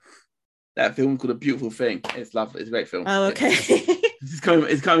 That film called A Beautiful Thing. It's lovely. It's a great film. Oh, okay. It's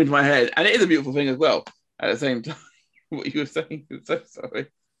coming to my head, and it is a beautiful thing as well. At the same time, what you were saying, I'm so sorry.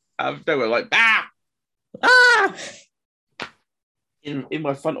 They were like, in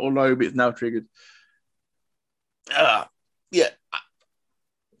my frontal lobe, it's now triggered. Yeah.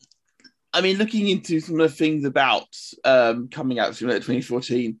 I mean, looking into some of the things about coming out Simulator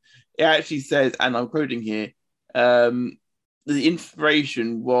 2014, it actually says, and I'm quoting here, the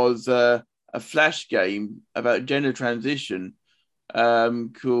inspiration was a Flash game about gender transition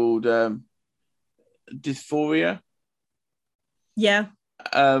called Dysphoria. Yeah.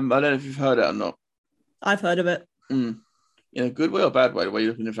 I don't know if you've heard it or not. I've heard of it. In a good way or bad way, the way you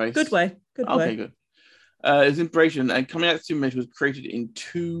look in the face? Good way. Good way. Okay, good. It's inspiration, and coming out Simulator was created in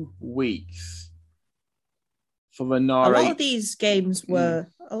 2 weeks. From a lot of these games were,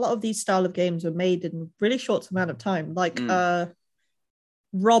 a lot of these style of games were made in a really short amount of time. Like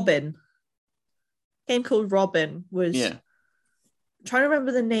Robin. A game called Robin was, I'm trying to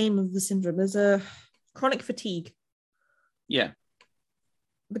remember the name of the syndrome. There's a chronic fatigue. Yeah.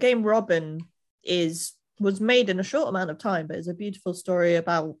 The game Robin was made in a short amount of time, but it's a beautiful story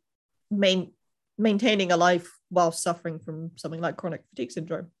about maintaining a life while suffering from something like chronic fatigue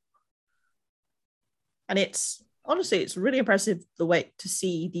syndrome. And it's really impressive the way to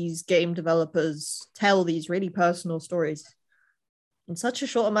see these game developers tell these really personal stories in such a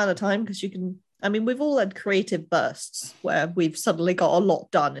short amount of time, because we've all had creative bursts where we've suddenly got a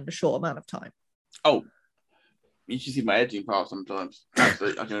lot done in a short amount of time. Oh, you should see my editing part sometimes.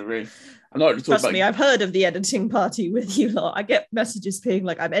 Absolutely, I can agree. I'm not just Trust me, I've heard of the editing party with you lot. I get messages being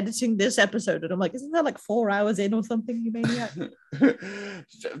like, I'm editing this episode, and I'm like, isn't that like 4 hours in or something, you maniac?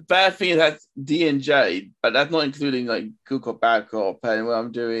 Bad thing is that's D&J, but that's not including like good cop, bad cop, and when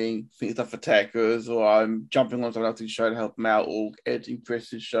I'm doing things like for techers, or I'm jumping on someone else's show to help them out, or editing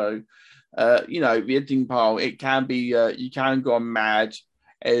Chris's show. The editing part, it can be, you can go on mad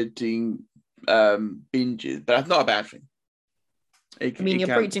editing binges, but that's not a bad thing. You're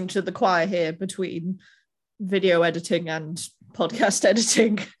preaching to the choir here between video editing and podcast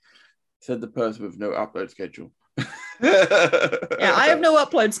editing. Said the person with no upload schedule. Yeah, I have no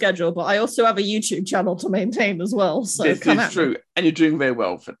upload schedule, but I also have a YouTube channel to maintain as well. So this is true, and you're doing very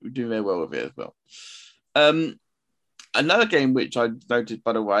well. You're doing very well with it as well. Another game which I noted,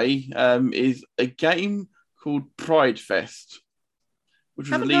 by the way, is a game called Pride Fest, which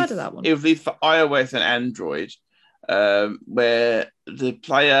was released, heard of that one. It was released for iOS and Android, where the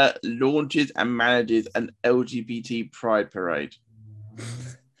player launches and manages an LGBT pride parade.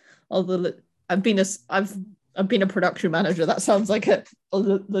 Although I've been a production manager, that sounds like a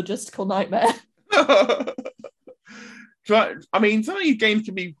logistical nightmare. I mean, some of these games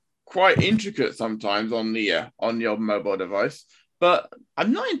can be quite intricate sometimes on your mobile device, but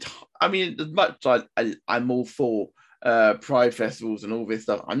I'm not. As much as I'm all for pride festivals and all this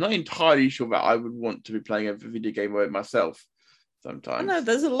stuff, I'm not entirely sure that I would want to be playing a video game with myself sometimes. No,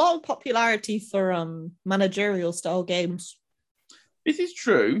 there's a lot of popularity for managerial style games. This is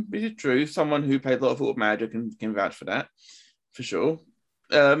true. Someone who played a lot of Football Manager can vouch for that, for sure.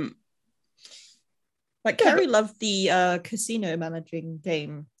 Kerry loved the casino managing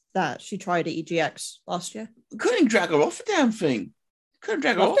game that she tried at EGX last year. Couldn't drag her off the damn thing.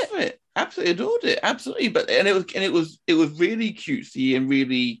 It. Absolutely adored it. Absolutely, it was really cutesy and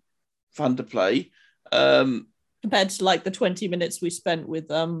really fun to play. compared to like the 20 minutes we spent with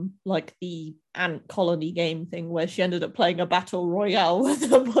like the ant colony game thing where she ended up playing a battle royale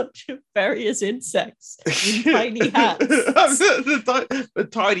with a bunch of various insects in tiny hats. The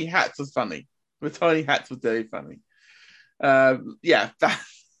tiny hats was funny. The tiny hats was very funny.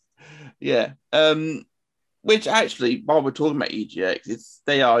 Which actually, while we're talking about EGX,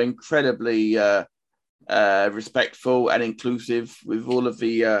 they are incredibly respectful and inclusive with all of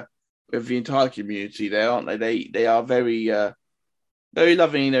the with the entire community there, aren't they? They are very very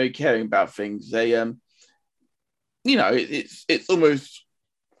loving and very caring about things. They it's almost,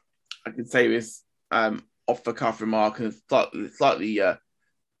 I can say this off the cuff remark and slightly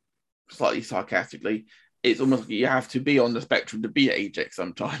sarcastically, it's almost like you have to be on the spectrum to be at EGX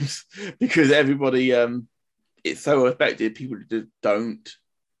sometimes because everybody it's so effective. People just don't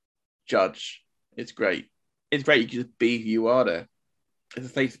judge. It's great. It's great. You can just be who you are there. It's a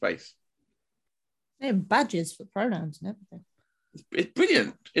safe space. They have badges for pronouns and everything. It's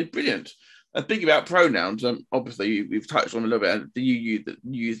brilliant. It's brilliant. And thinking about pronouns, obviously we've touched on a little bit. You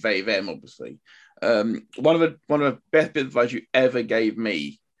use they them, obviously. One of the best bits of advice you ever gave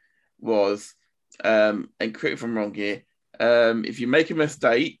me was, and correct me if I'm wrong here, if you make a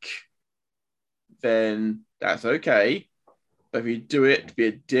mistake, then that's okay. But if you do it to be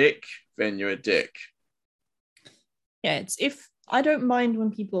a dick, then you're a dick. Yeah, it's if I don't mind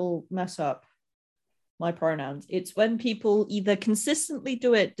when people mess up my pronouns. It's when people either consistently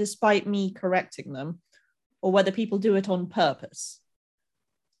do it despite me correcting them, or whether people do it on purpose.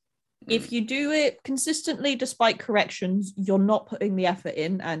 If you do it consistently despite corrections, you're not putting the effort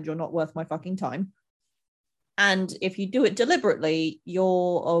in and you're not worth my fucking time. And if you do it deliberately,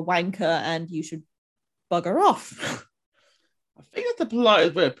 you're a wanker and you should bugger off. I think that's the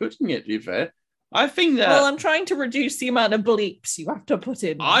politest way of putting it, to be fair. I think that... Well, I'm trying to reduce the amount of bleeps you have to put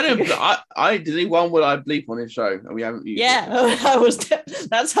in. I did one word I bleep on this show, and we haven't used it.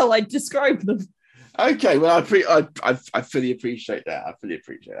 That's how I describe them. Okay, well, I fully appreciate that.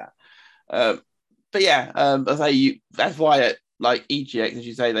 But yeah, I say that's why like EGX, as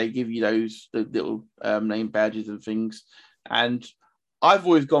you say, they give you the little name badges and things. And I've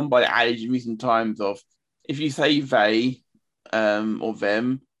always gone by the adage in recent times of if you say they or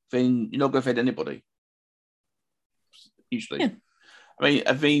them, then you're not going to offend anybody. Usually. Yeah.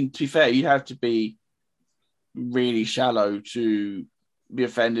 I mean, to be fair, you have to be really shallow to be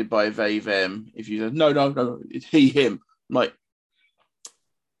offended by they, them. If you say, no, it's he, him. I'm like,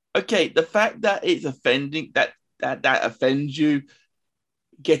 okay, the fact that it's offending, that offends you,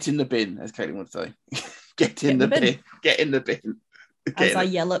 get in the bin, as Caitlin would say. Get in the bin. Get in the bin. As I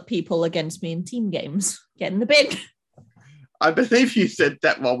yell at people against me in team games. Get in the bin. I believe you said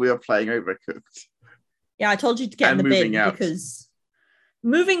that while we were playing Overcooked. Yeah, I told you to get in the bin because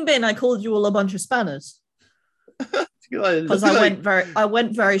moving bin, I called you all a bunch of spanners. Because I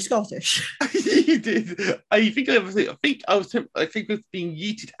went very Scottish. You did. I think I was being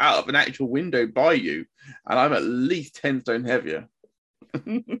yeeted out of an actual window by you, and I'm at least 10 stone heavier.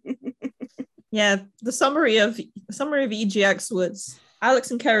 Yeah, the summary of EGX was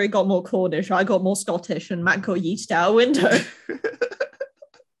Alex and Kerry got more Cornish, I got more Scottish, and Matt got yeeted out a window.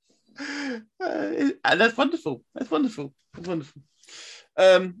 And that's wonderful.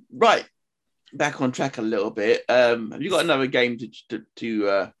 Right, back on track a little bit. Have you got another game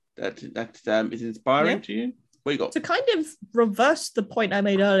that is inspiring to you? What you got? To kind of reverse the point I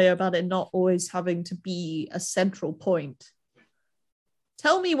made earlier about it not always having to be a central point.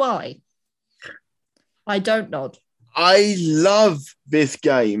 Tell me why. I don't nod. I love this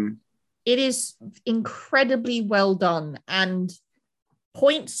game. It is incredibly well done and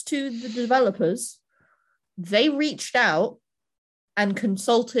points to the developers. They reached out and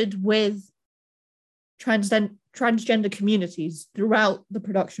consulted with transgender communities throughout the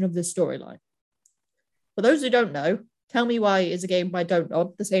production of this storyline. For those who don't know, Tell Me Why is a game by Don't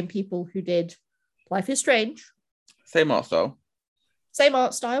Nod, the same people who did Life is Strange. Same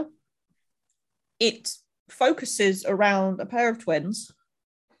art style. It focuses around a pair of twins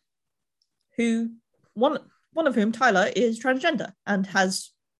who, one of whom, Tyler, is transgender and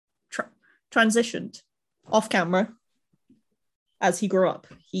has transitioned off camera as he grew up.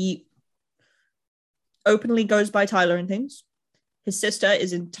 He openly goes by Tyler and things. His sister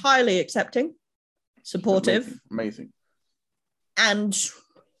is entirely accepting, supportive. Amazing. And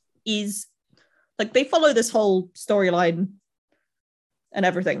is like, they follow this whole storyline and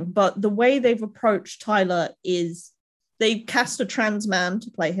everything, but the way they've approached Tyler is they cast a trans man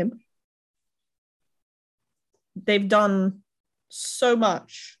to play him. They've done so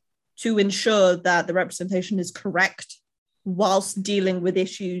much to ensure that the representation is correct whilst dealing with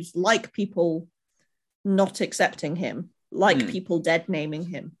issues like people not accepting him, like Mm. people dead naming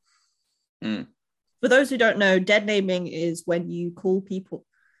him. Mm. For those who don't know, dead naming is when you call people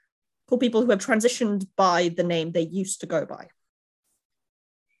who have transitioned by the name they used to go by.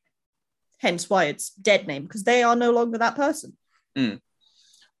 Hence why it's dead name, because they are no longer that person.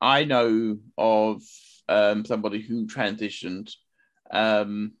 I know of somebody who transitioned,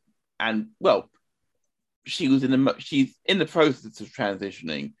 and well, she's in the process of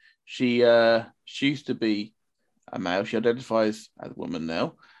transitioning. She used to be a male. She identifies as a woman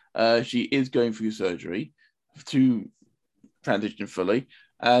now. She is going through surgery to transition fully,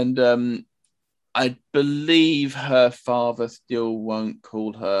 and I believe her father still won't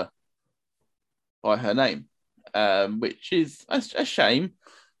call her by her name, which is a shame.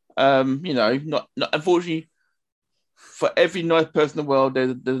 Not unfortunately, for every nice person in the world,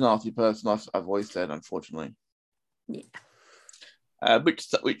 there's a nasty person. I've always said, unfortunately, which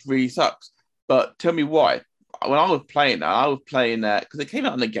really sucks. But tell me why. When I was playing that because it came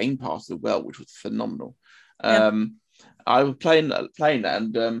out on the Game Pass as well, which was phenomenal. Yeah. I was playing that,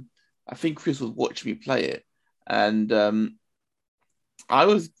 and I think Chris was watching me play it, and I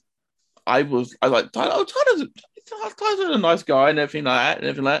was like, Tyler's a nice guy and everything like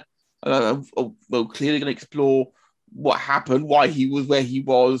that. We're clearly going to explore what happened, why he was where he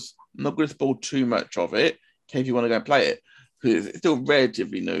was. I'm not going to spoil too much of it in case you want to go and play it, because it's still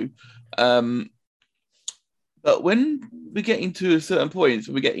relatively new. But when we're getting to a certain point,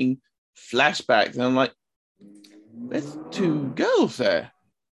 so we're getting flashbacks, and I'm like, there's two girls there.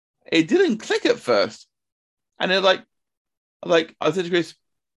 It didn't click at first. And they're like, I said to Chris,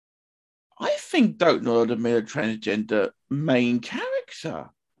 I think Dope Nod have made a transgender main character.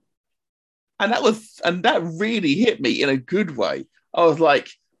 And that really hit me in a good way. I was like,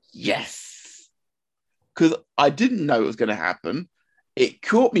 yes. Because I didn't know it was going to happen. It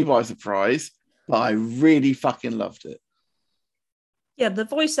caught me by surprise, but I really fucking loved it. Yeah, the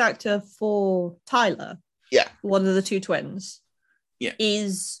voice actor for Tyler, one of the two twins,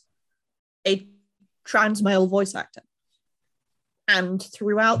 is a trans male voice actor. And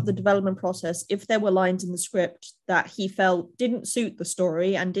throughout the development process, if there were lines in the script that he felt didn't suit the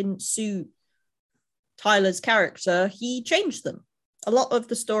story and didn't suit Tyler's character, he changed them. A lot of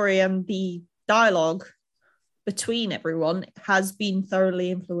the story and the dialogue between everyone has been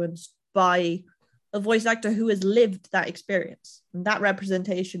thoroughly influenced by a voice actor who has lived that experience. And that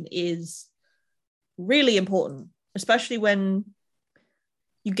representation is really important, especially when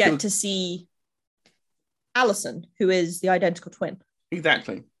you get to see Allison, who is the identical twin.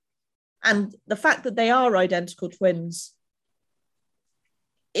 Exactly. And the fact that they are identical twins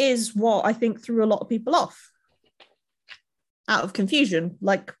is what I think threw a lot of people off out of confusion.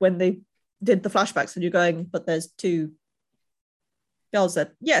 Like when they did the flashbacks and you're going, but there's two girls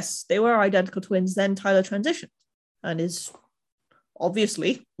that, yes, they were identical twins. Then Tyler transitioned and is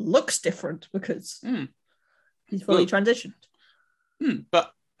obviously looks different because he's fully transitioned.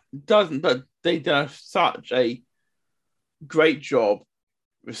 But they done such a great job,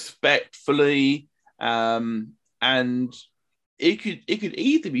 respectfully, and it could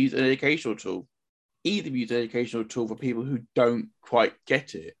easily be used as an educational tool. For people who don't quite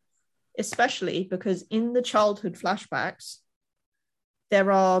get it. Especially because in the childhood flashbacks,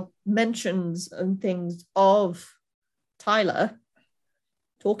 there are mentions and things of Tyler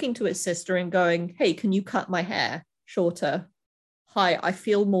talking to his sister and going, hey, can you cut my hair shorter? Hi, I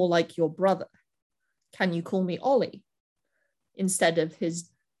feel more like your brother. Can you call me Ollie? Instead of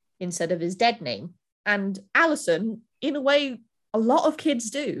his dead name. And Allison, in a way, a lot of kids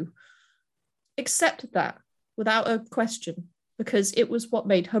do, accepted that without a question because it was what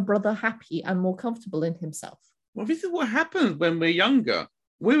made her brother happy and more comfortable in himself. Well, this is what happens when we're younger.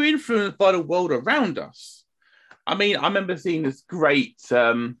 We're influenced by the world around us. I mean, I remember seeing this great.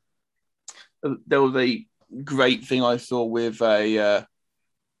 There was a great thing I saw with a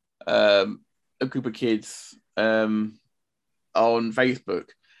group of kids on Facebook.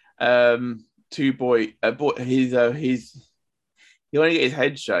 He wanted to get his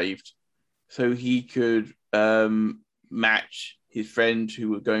head shaved so he could match his friend who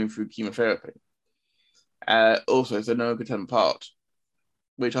was going through chemotherapy. Also, so no one could tell them apart,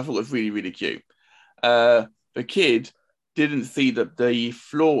 which I thought was really, really cute. The kid didn't see the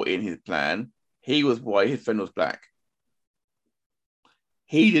flaw in his plan. He was white, his friend was black.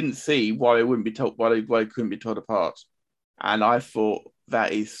 He didn't see why they wouldn't be told, why they couldn't be told apart. And I thought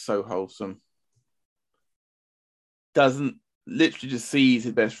that is so wholesome. Doesn't literally just sees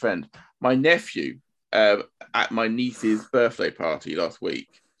his best friend. My nephew at my niece's birthday party last week.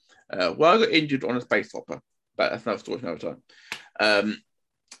 I got injured on a space hopper, but that's another story for another time.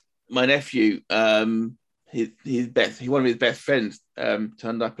 my nephew, one of his best friends,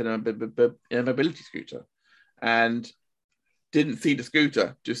 turned up in a mobility scooter, and didn't see the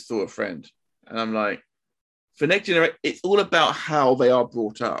scooter, just saw a friend. And I'm like, for next generation, it's all about how they are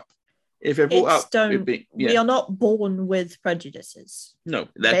brought up. If they're brought up, we are not born with prejudices. No,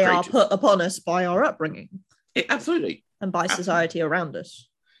 they are put upon us by our upbringing. Absolutely. And by society around us.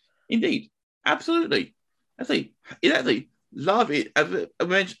 Indeed. Absolutely. Exactly. Love it. As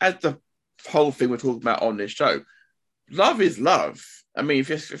the whole thing we're talking about on this show, love is love. I mean, if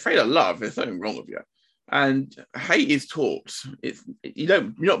you're afraid of love, there's something wrong with you. And hate is taught.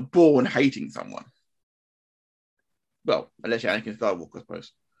 You're not born hating someone. Well, unless you're Anakin Skywalker, I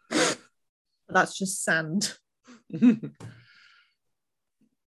suppose. That's just sand.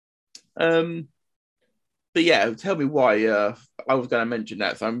 But yeah, tell me why I was going to mention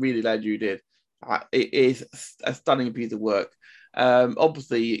that. So I'm really glad you did. It is a stunning piece of work.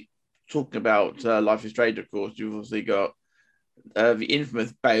 Obviously, talking about Life is Strange, of course, you've obviously got the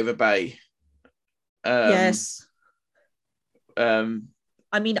infamous Bay of a Bay. Yes. I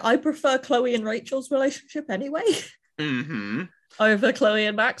mean, I prefer Chloe and Rachel's relationship anyway. Mm-hmm. Over Chloe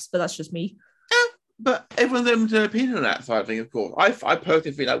and Max, but that's just me. Yeah, but everyone's able to opinion on that side of things, of course. I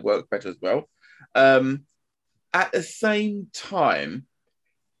personally think that works better as well. At the same time,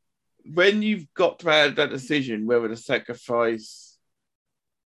 when you've got to make that decision whether to sacrifice,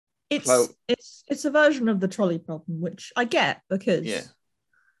 it's a version of the trolley problem, which I get because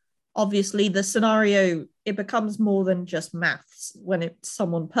obviously the scenario, it becomes more than just maths when it's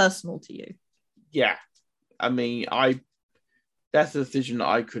someone personal to you. Yeah, I mean, that's a decision that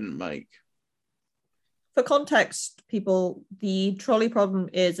I couldn't make. For context, people, the trolley problem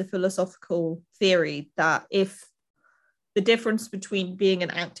is a philosophical theory that if the difference between being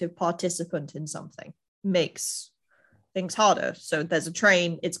an active participant in something makes things harder. So there's a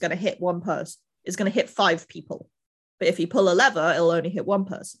train, it's going to hit one person, it's going to hit 5 people. But if you pull a lever, it'll only hit one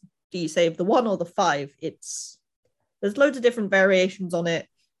person. Do you save the 1 or the 5? There's loads of different variations on it.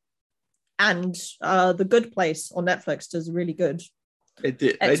 And The Good Place on Netflix does a really good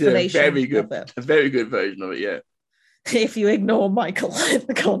explanation. They did a very good version of it, yeah. If you ignore Michael in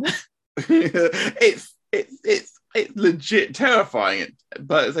the corner. It's legit terrifying,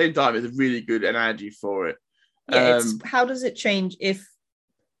 but at the same time, it's a really good analogy for it. Yeah, it's how does it change if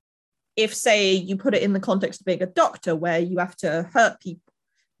say you put it in the context of being a doctor where you have to hurt people,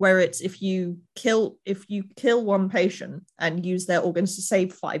 where it's if you kill one patient and use their organs to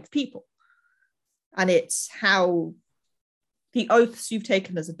save 5 people. And it's how the oaths you've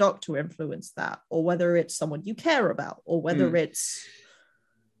taken as a doctor influence that, or whether it's someone you care about, or whether it's,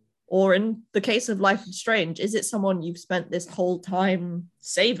 or in the case of Life is Strange, is it someone you've spent this whole time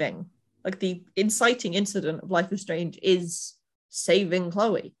saving? Like the inciting incident of Life is Strange is saving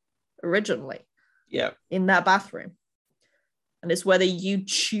Chloe originally. Yeah. In that bathroom. And it's whether you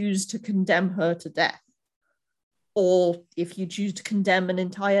choose to condemn her to death or if you choose to condemn an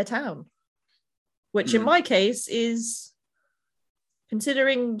entire town, which in my case is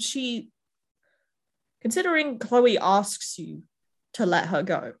considering Chloe asks you to let her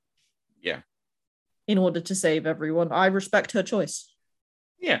go. Yeah. In order to save everyone, I respect her choice.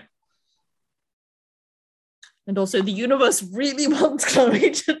 Yeah. And also the universe really wants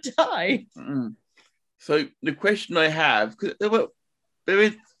Chloe to die. Mm. So the question I have, because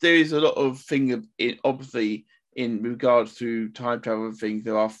there is a lot of things obviously in regards to time travel and things,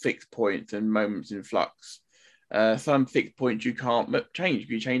 there are fixed points and moments in flux. Some fixed points you can't change. If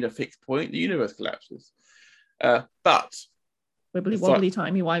you change a fixed point, the universe collapses. But wibbly wobbly,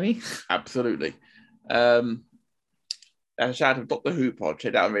 timey-wimey. Absolutely. A shout out to Doctor Who pod,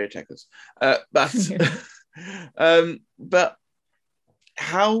 check out on Radio Checkers. But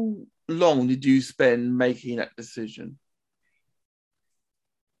how long did you spend making that decision?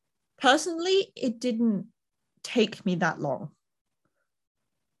 Personally, it didn't take me that long.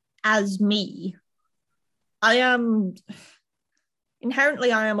 As me, I am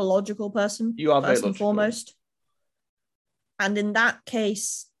a logical person. You are first very and foremost. And in that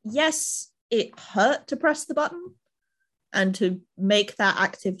case, yes, it hurt to press the button and to make that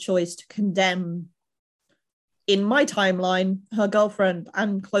active choice to condemn, in my timeline, her girlfriend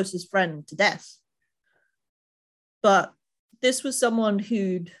and closest friend to death. But this was someone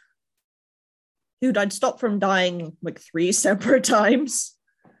who'd I'd stopped from dying like 3 separate times.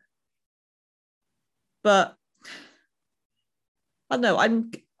 But I don't know,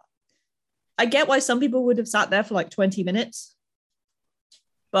 I get why some people would have sat there for like 20 minutes,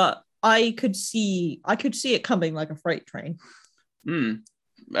 but I could see it coming like a freight train. But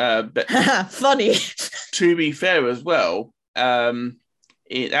Funny. To be fair as well,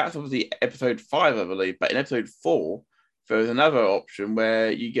 that's obviously episode 5, I believe. But in episode 4, there was another option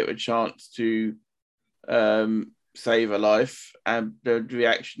where you get a chance to save a life, and the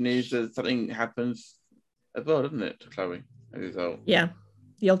reaction is that something happens as well, doesn't it, to Chloe as a result? Yeah,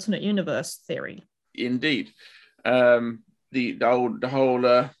 the alternate universe theory. Indeed. The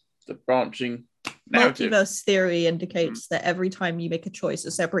branching narrative. Multiverse theory indicates that every time you make a choice,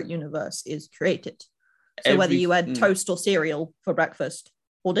 a separate universe is created. So whether you had toast or cereal for breakfast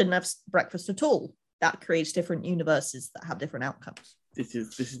or didn't have breakfast at all, that creates different universes that have different outcomes. This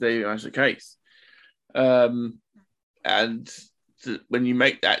is very much the case. And when you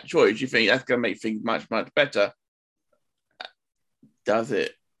make that choice, you think that's going to make things much, much better. Does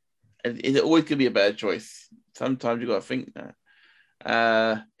it? Is it always going to be a better choice? Sometimes you've got to think that.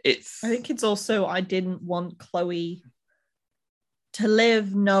 I think it's also, I didn't want Chloe to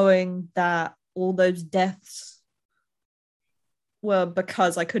live knowing that all those deaths were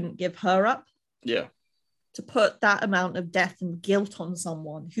because I couldn't give her up. Yeah. To put that amount of death and guilt on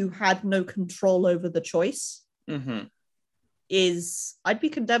someone who had no control over the choice is, I'd be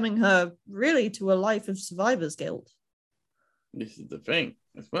condemning her really to a life of survivor's guilt. This is the thing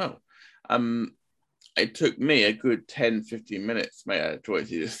as well. It took me a good 10, 15 minutes to make that choice.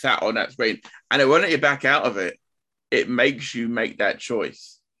 You just sat on that screen, and it won't let you back out of it. It makes you make that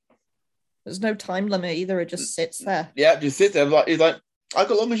choice. There's no time limit either. It just sits there. Yeah, just sit there. He's like, I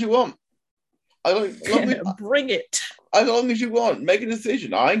got as long as you want. Bring it. As long as you want. Make a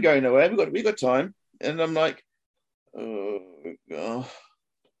decision. I ain't going nowhere. We got time. And I'm like, oh God.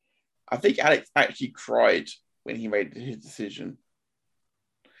 I think Alex actually cried when he made his decision.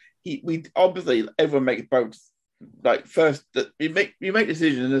 We obviously, everyone makes both. Like, first, you make a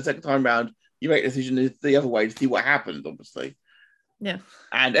decision, and the second time round, you make a decision the other way to see what happens, obviously. Yeah.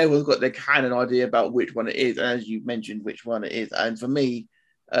 And everyone's got their kind of idea about which one it is, and as you mentioned, which one it is. And for me,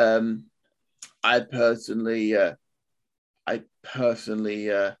 I personally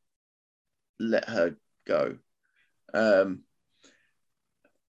let her go.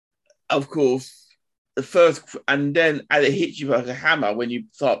 Of course, the first, and then as it hits you like a hammer when you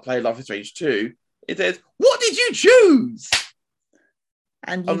start playing Life is Strange 2, it says, "What did you choose?"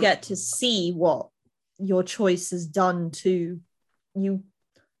 And you get to see what your choice has done to you.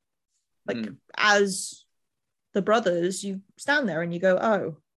 Like, as the brothers, you stand there and you go,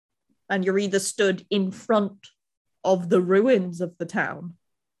 oh. And you're either stood in front of the ruins of the town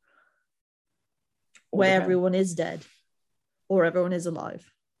where everyone is dead or everyone is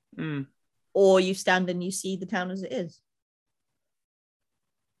alive. Or you stand and you see the town as it is.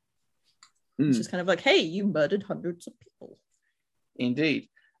 It's just kind of like, hey, you murdered hundreds of people. Indeed.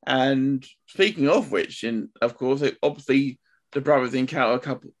 And speaking of which, and of course, obviously, the brothers encounter a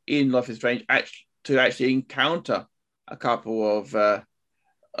couple in Life is Strange to actually encounter a couple of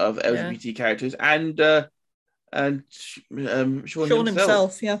LGBT characters, and Sean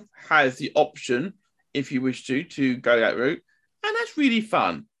himself has the option, if you wish to go that route, and that's really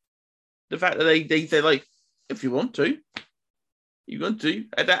fun. The fact that they say, like, if you want to,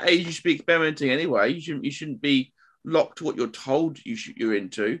 at that age you should be experimenting anyway. You shouldn't be locked to what you're told you're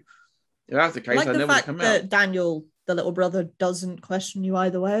into. If that's the case, like I the never fact come that out. Daniel, the little brother, doesn't question you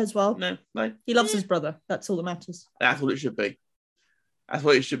either way as well. No. He loves his brother. That's all that matters. That's what it should be. That's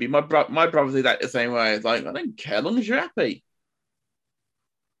what it should be. My brothers do that the same way. It's like, I don't care as long as you're happy.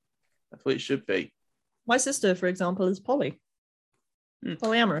 That's what it should be. My sister, for example, is poly.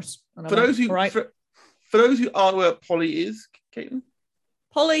 Polyamorous. For those who aren't aware what poly is, Caitlin?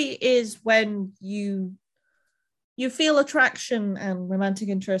 Poly is when you feel attraction and romantic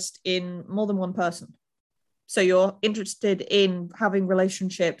interest in more than one person. So you're interested in having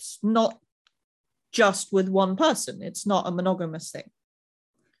relationships not just with one person. It's not a monogamous thing.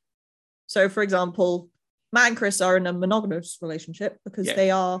 So, for example, Matt and Chris are in a monogamous relationship because they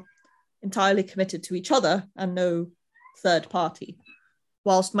are entirely committed to each other and no third party.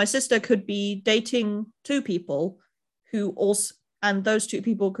 Whilst my sister could be dating two people who also, and those two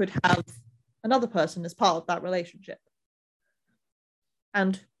people could have another person as part of that relationship.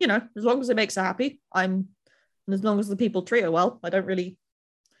 And, you know, as long as it makes her happy, and as long as the people treat her well, I don't really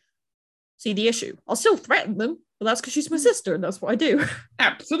see the issue. I'll still threaten them, but that's because she's my sister and that's what I do.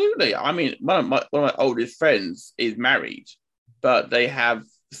 Absolutely. I mean, one of my oldest friends is married, but they have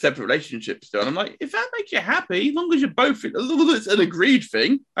separate relationships still. And I'm like, if that makes you happy, as long as you're both, as long as it's an agreed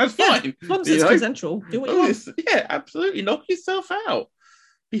thing, that's fine. As long as it's consensual, do what you want. Yeah, absolutely. Knock yourself out.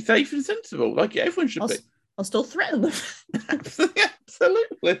 Be safe and sensible, like everyone should be. I'll still threaten them.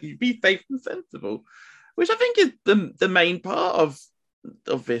 Absolutely. Be safe and sensible. Which I think is the main part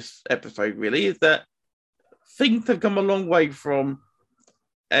of this episode, really, is that things have come a long way from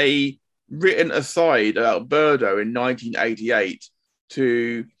a written aside about Birdo in 1988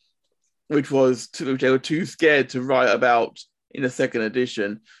 which they were too scared to write about in the second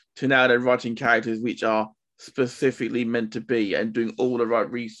edition, to now they're writing characters which are specifically meant to be, and doing all the right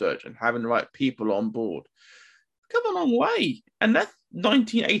research and having the right people on board. Come a long way. And that's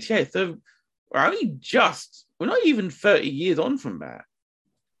 1988. So we're not even 30 years on from that.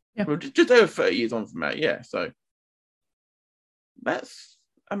 Yeah. We're just over 30 years on from that, yeah. So that's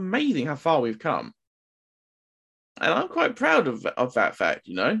amazing how far we've come. And I'm quite proud of that fact,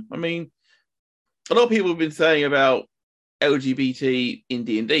 you know? I mean, a lot of people have been saying about LGBT in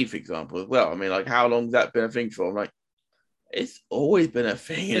D&D, for example, as well. I mean, like, how long has that been a thing for? I'm like, it's always been a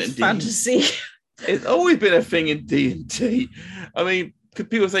thing in It's D&D. fantasy. It's always been a thing in D&D. I mean,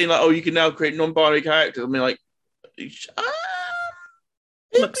 people saying, like, oh, you can now create non-binary characters. I mean, like,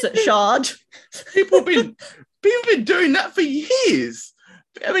 Looks at Shard. people have been doing that for years.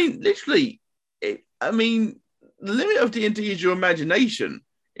 I mean, literally, the limit of D&D is your imagination.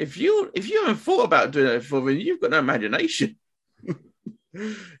 If you haven't thought about doing it before, then you've got no imagination.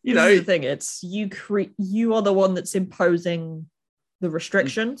 You know, This is the thing. It's you are the one that's imposing the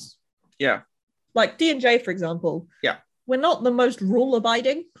restrictions. Yeah. Like D&J, for example. Yeah. We're not the most rule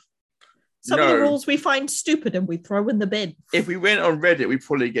abiding. Some of the rules we find stupid and we throw in the bin. If we went on Reddit, we'd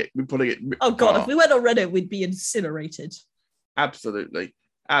probably get Oh god, if we went on Reddit, we'd be incinerated. Absolutely.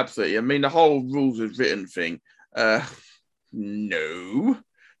 I mean, the whole rules is written thing. No.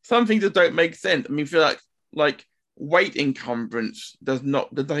 Some things that don't make sense. I mean, feel like weight encumbrance does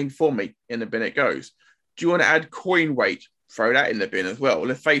nothing for me. In the bin it goes. Do you want to add coin weight? Throw that in the bin as well.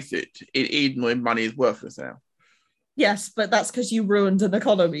 Let's face it, in Eden, money is worthless now. Yes, but that's because you ruined an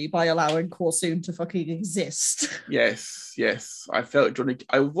economy by allowing Corsoon to fucking exist. Yes. I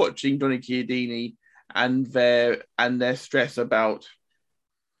was watching Johnny Chiodini and their stress about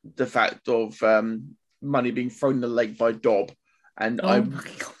the fact of money being thrown in the lake by Dob, and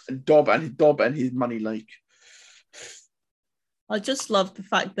Dob and his money lake. I just love the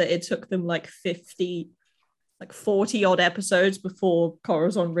fact that it took them like 40 odd episodes before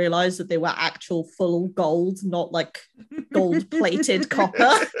Corazon realized that they were actual full gold, not like gold plated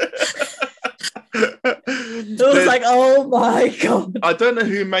copper. It was like, oh my god. I don't know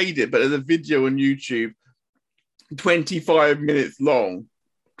who made it, but there's a video on YouTube, 25 minutes long,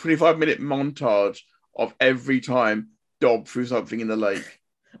 25-minute montage of every time Dob threw something in the lake.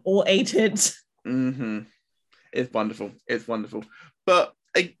 Or ate it. Mm-hmm. It's wonderful. But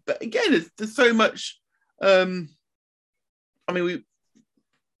again, there's so much. I mean,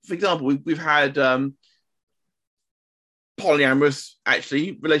 for example, we've had polyamorous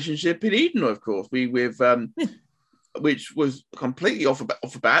actually relationship in Eden, of course. Which was completely off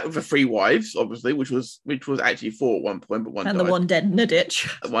the bat with the 3 wives, obviously, which was actually 4 at one point, but one and died. the one dead in a ditch.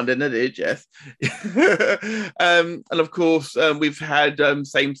 One dead in a ditch, yes. And of course, we've had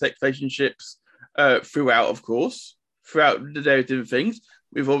same-sex relationships throughout the various different things.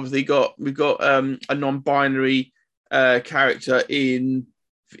 We've obviously got a non-binary character in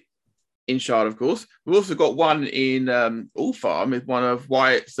Shard, of course. We've also got one in Ulfarm, is one of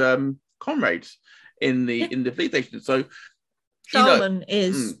Wyatt's comrades in the fleet station. So Charlemagne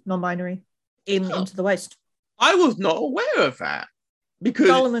is non-binary in Into the Waste. I was not aware of that, because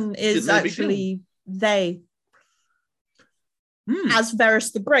Charlemagne is actually they. As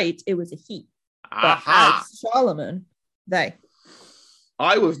Varys the Great, it was a he. But as Charlemagne, they.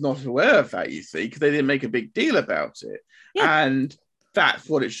 I was not aware of that, you see, because they didn't make a big deal about it. Yeah. And that's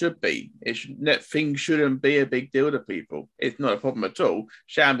what it should be. Things shouldn't be a big deal to people. It's not a problem at all.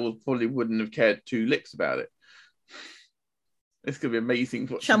 Shambles probably wouldn't have cared 2 licks about it. It's going to be amazing.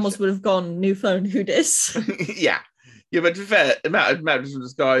 Shambles would have gone, new phone, who dis? Yeah, but to be fair, the amount of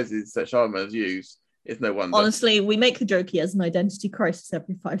disguises that Charlemagne's used, it's no wonder. Honestly, we make the joke he has an identity crisis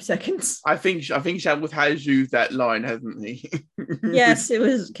every 5 seconds. I think Shambles has used that line, hasn't he? Yes, it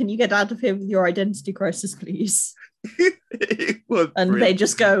was, can you get out of here with your identity crisis, please? It was and brilliant. They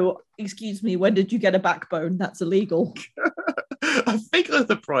just go, excuse me, when did you get a backbone? That's illegal. I think I was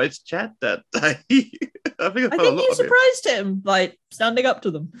surprised Chad that day. I think you surprised him by standing up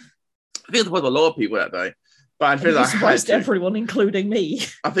to them. I think there was a lot of people that day. But I feel like I surprised everyone, including me.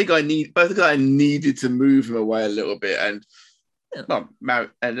 I think I needed to move him away a little bit, and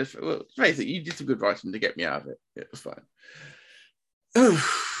face it, you did some good writing to get me out of it. It was fine.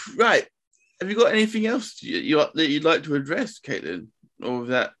 Right, have you got anything else that you'd like to address, Caitlin, or was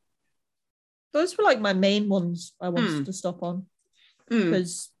that? Those were like my main ones I wanted to stop on,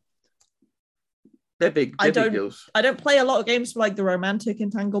 because they're big deals. I don't play a lot of games for like the romantic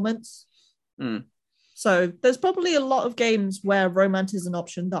entanglements. So there's probably a lot of games where romance is an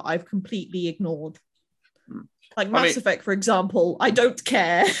option that I've completely ignored. Like Mass Effect, for example, I don't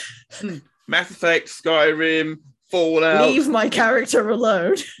care. Mass Effect, Skyrim, Fallout. Leave my character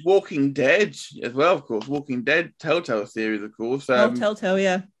alone. Walking Dead as well, of course. Walking Dead, Telltale series, of course. Telltale,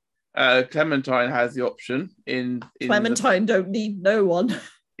 yeah. Clementine has the option in Clementine don't need no one.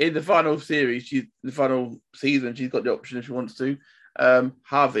 In the final series, the final season, she's got the option if she wants to.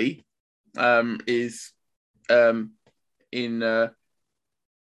 Harvey is in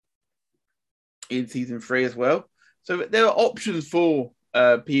season 3 as well. So there are options for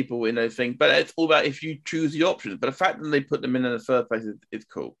people in those things, but it's all about if you choose the options. But the fact that they put them in the first place is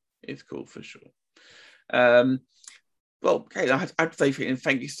cool. It's cool for sure. Well, Kate, I have to say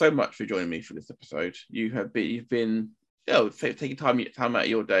thank you so much for joining me for this episode. You've been taking time out of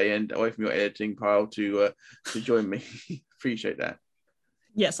your day and away from your editing pile to join me. Appreciate that.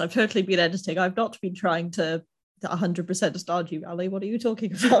 Yes, I've totally been editing. I've not been trying to 100% Stardew Valley. What are you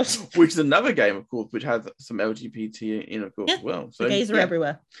talking about? Which is another game, of course, which has some LGBT in, of course, as well. So the gays are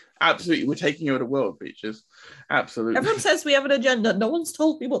everywhere. Absolutely. We're taking over the world, bitches. Absolutely. Everyone says we have an agenda. No one's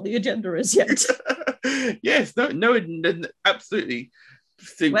told me what the agenda is yet. Yes, no, absolutely.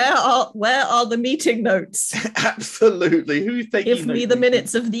 Where are the meeting notes? Absolutely. Who's taking Give me the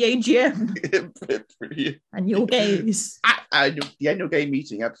minutes of the AGM. And your gays. The annual gay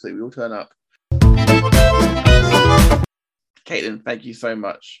meeting, absolutely. We'll turn up. Caitlin, thank you so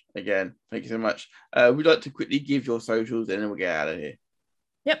much again. Thank you so much. We'd like to quickly give your socials and then we'll get out of here.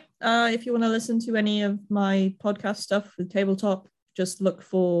 Yep. If you want to listen to any of my podcast stuff with Tabletop, just look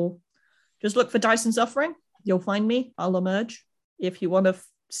for Dice and Suffering. You'll find me. I'll emerge. If you want to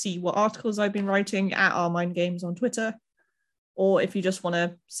see what articles I've been writing, at Armine Games on Twitter, or if you just want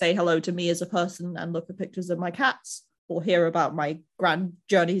to say hello to me as a person and look at pictures of my cats, or hear about my grand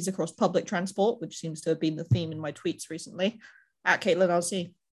journeys across public transport, which seems to have been the theme in my tweets recently, at Caitlin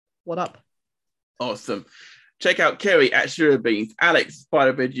RC. What up? Awesome. Check out Kerry at Shirabeans, Alex,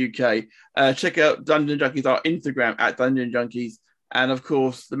 Spiderbed UK. Check out Dungeon Junkies, our Instagram at Dungeon Junkies, and of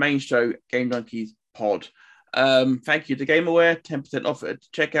course, the main show, Game Junkies Pod. Thank you to GameAware, 10% off at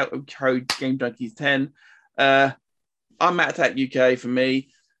checkout with code GameJunkies10. I'm Matt Attack UK for me.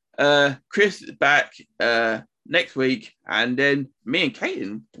 Chris is back next week, and then me and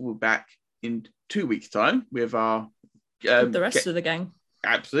Caitlin will be back in 2 weeks' time with our with the rest of the gang.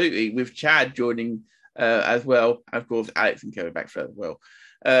 Absolutely, with Chad joining as well, and of course Alex and Kerry back for as well.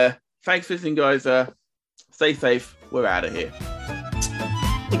 Thanks for listening, guys. Stay safe. We're out of here.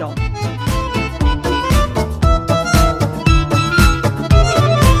 Be gone.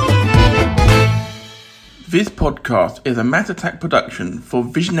 This podcast is a Matt Attack production for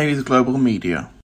Visionaries Global Media.